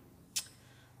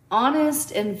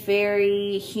honest and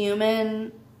very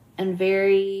human and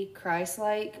very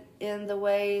Christ-like in the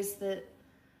ways that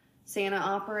Santa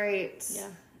operates. Yeah.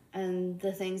 And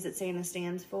the things that Santa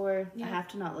stands for. Yeah. I have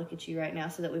to not look at you right now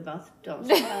so that we both don't.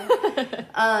 That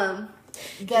I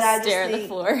just stare at the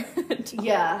floor.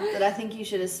 Yeah, that I think you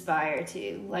should aspire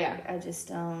to. Like, yeah. I just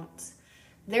don't.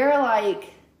 There are,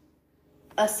 like,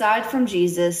 aside from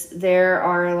Jesus, there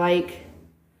are, like,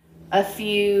 a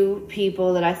few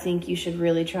people that I think you should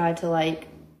really try to, like,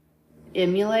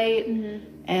 emulate. Mm-hmm.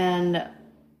 And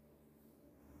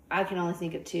I can only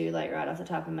think of 2, like, right off the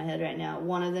top of my head right now.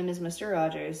 One of them is Mr.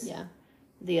 Rogers. Yeah.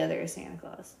 The other is Santa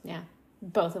Claus. Yeah.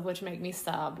 Both of which make me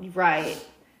sob. Right.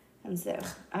 And so,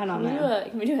 I don't know.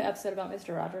 Can we do an episode about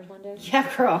Mr. Rogers one day? Yeah,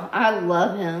 girl. I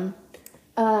love him.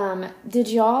 Did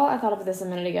y'all, I thought of this a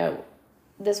minute ago.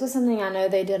 This was something I know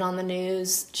they did on the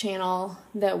news channel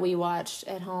that we watched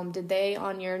at home. Did they,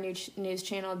 on your news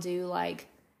channel, do, like,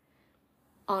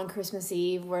 on Christmas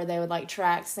Eve where they would, like,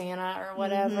 track Santa or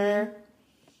whatever? Mm-hmm.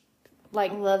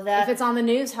 Like, love that. If it's on the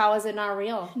news, how is it not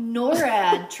real?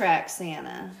 NORAD tracks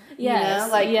Santa. Yes. You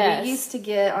know? Like, we used to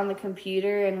get on the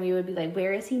computer and we would be like,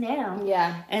 where is he now?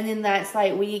 Yeah. And then that's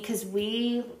like, because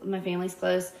my family's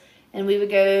close, and we would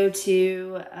go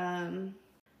to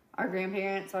our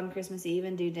grandparents on Christmas Eve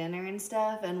and do dinner and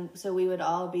stuff. And so we would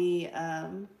all be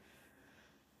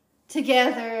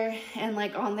together and,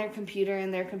 like, on their computer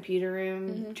in their computer room,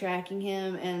 mm-hmm. tracking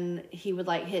him, and he would,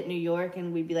 like, hit New York,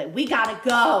 and we'd be like, we gotta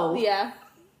go. Yeah.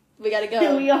 We gotta go.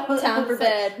 Time for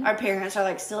bed. Like, our parents are,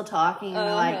 like, still talking, and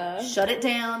they're like, shut it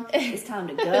down. It's time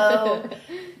to go.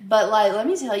 But, like, let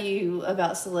me tell you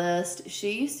about Celeste.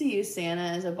 She used to use Santa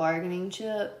as a bargaining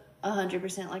chip.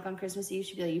 100%, like, on Christmas Eve,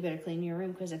 she'd be like, you better clean your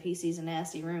room, because if he sees a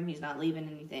nasty room, he's not leaving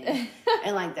anything.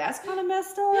 And, like, that's kind of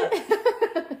messed up.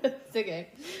 It's okay.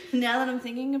 Now that I'm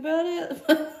thinking about it,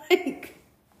 like,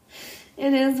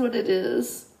 it is what it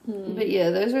is. But, yeah,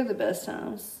 those are the best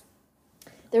times.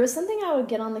 There was something I would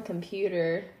get on the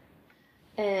computer,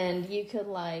 and you could,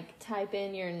 like, type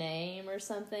in your name or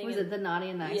something. Was it the naughty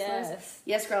and nice list?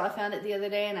 Yes, girl. I found it the other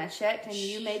day, and I checked, and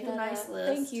you made the nice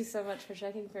list. Thank you so much for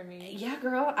checking for me. Yeah,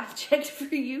 girl. I checked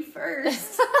for you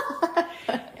first.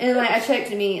 And, like, I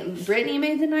checked me. Brittany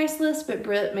made the nice list, but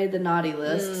Britt made the naughty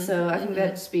list. So I think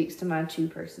that speaks to my 2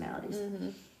 personalities. Mm-hmm.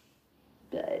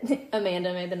 But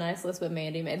Amanda made the nice list, but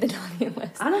Mandy made the naughty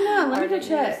list. I don't know. Let me go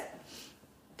check.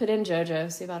 Put in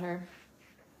JoJo. See about her.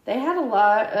 They had a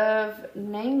lot of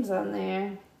names on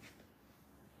there.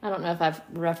 I don't know if I've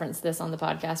referenced this on the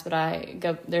podcast,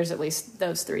 but there's at least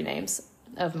those 3 names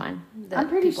of mine that I'm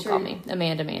pretty people sure. call me.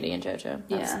 Amanda, Mandy, and JoJo.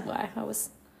 That's why I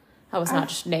was not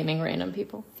just naming random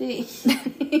people.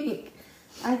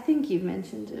 I think you've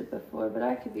mentioned it before, but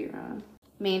I could be wrong.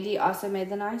 Mandy also made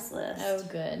the nice list. Oh,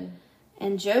 good.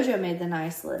 And JoJo made the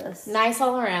nice list. Nice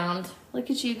all around.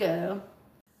 Look at you go.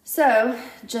 So,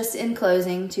 just in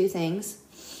closing, 2 things.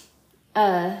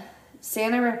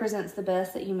 Santa represents the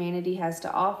best that humanity has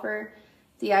to offer.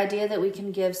 The idea that we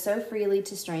can give so freely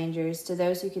to strangers, to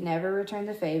those who can never return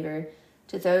the favor,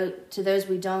 to those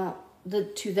who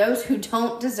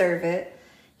don't deserve it.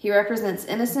 He represents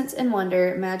innocence and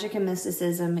wonder, magic and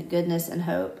mysticism, goodness and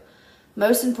hope.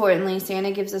 Most importantly,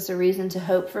 Santa gives us a reason to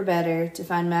hope for better, to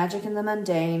find magic in the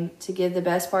mundane, to give the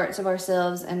best parts of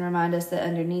ourselves and remind us that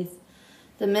underneath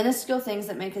the minuscule things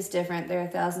that make us different, there are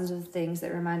thousands of things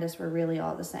that remind us we're really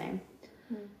all the same.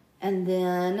 And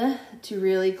then, to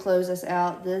really close us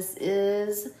out, this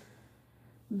is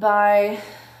by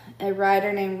a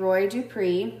writer named Roy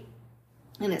Dupree,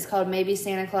 and it's called Maybe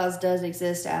Santa Claus Does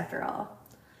Exist After All.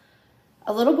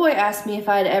 A little boy asked me if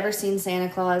I had ever seen Santa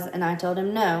Claus, and I told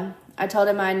him no. I told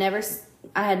him I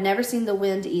had never seen the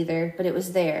wind either, but it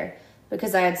was there,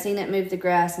 because I had seen it move the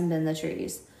grass and bend the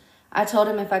trees. I told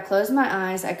him if I closed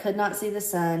my eyes, I could not see the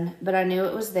sun, but I knew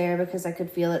it was there because I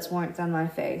could feel its warmth on my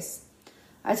face.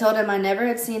 I told him I never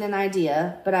had seen an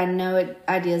idea, but I know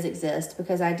ideas exist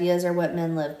because ideas are what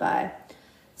men live by.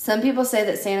 Some people say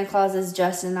that Santa Claus is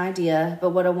just an idea, but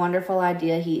what a wonderful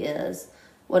idea he is.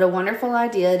 What a wonderful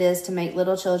idea it is to make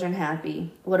little children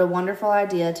happy. What a wonderful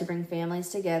idea to bring families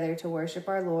together to worship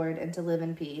our Lord and to live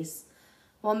in peace.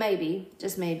 Well, maybe,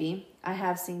 just maybe, I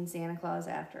have seen Santa Claus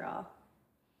after all.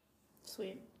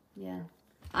 Sweet. Yeah.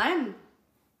 I'm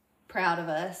proud of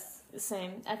us.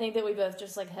 Same. I think that we both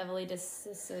just like heavily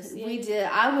disassociated. We did.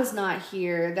 I was not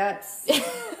here. That's...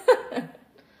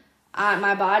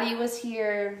 my body was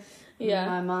here. Yeah.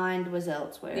 My mind was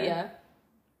elsewhere. Yeah.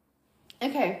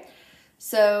 Okay.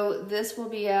 So this will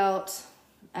be out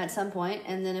at some point,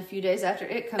 and then a few days after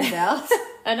it comes out,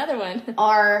 another one.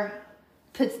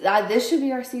 This should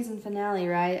be our season finale,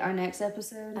 right? Our next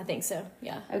episode? I think so,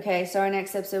 yeah. Okay, so our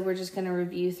next episode, we're just going to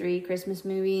review 3 Christmas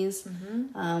movies.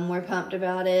 Mm-hmm. We're pumped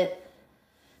about it.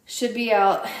 Should be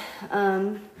out.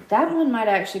 That one might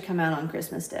actually come out on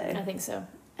Christmas Day. I think so.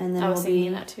 And then I was we'll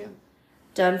thinking be that too.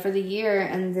 done for the year,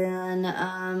 and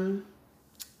then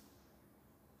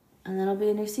it'll be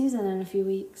a new season in a few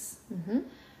weeks. Mm-hmm.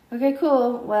 Okay,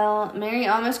 cool. Well, Merry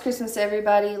Almost Christmas to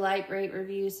everybody. Like, rate,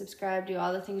 review, subscribe, do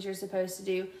all the things you're supposed to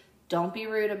do. Don't be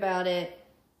rude about it.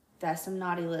 That's some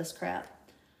naughty list crap.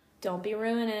 Don't be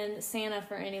ruining Santa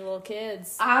for any little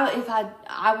kids. I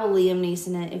will Liam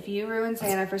Neeson it. If you ruin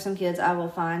Santa for some kids, I will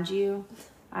find you.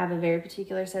 I have a very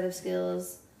particular set of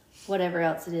skills. Whatever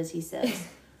else it is he says.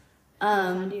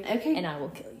 Okay. And I will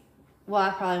kill you. Well,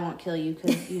 I probably won't kill you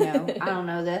because, I don't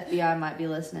know, the FBI might be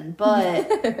listening.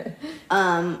 But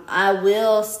I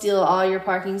will steal all your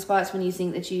parking spots when you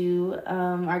think that you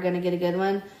are going to get a good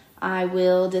one. I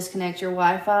will disconnect your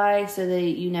Wi-Fi so that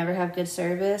you never have good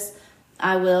service.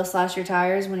 I will slash your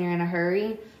tires when you're in a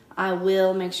hurry. I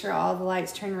will make sure all the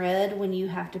lights turn red when you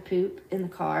have to poop in the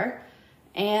car.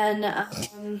 And there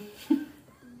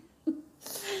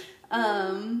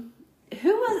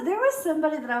was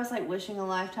somebody that I was like wishing a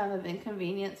lifetime of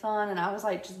inconvenience on, and I was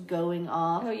like just going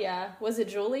off. Oh yeah, was it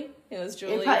Julie? It was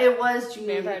Julie. It was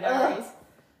Julie. Vampire Diaries.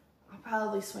 I'll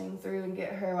probably swing through and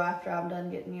get her after I'm done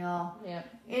getting y'all. Yeah.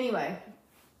 Anyway,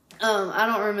 I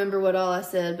don't remember what all I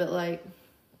said, but like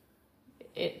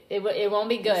it won't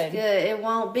be good. It's good. It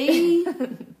won't be.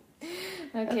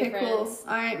 Okay, cool.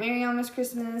 All right, Merry Almost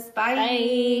Christmas. Bye.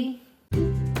 Bye.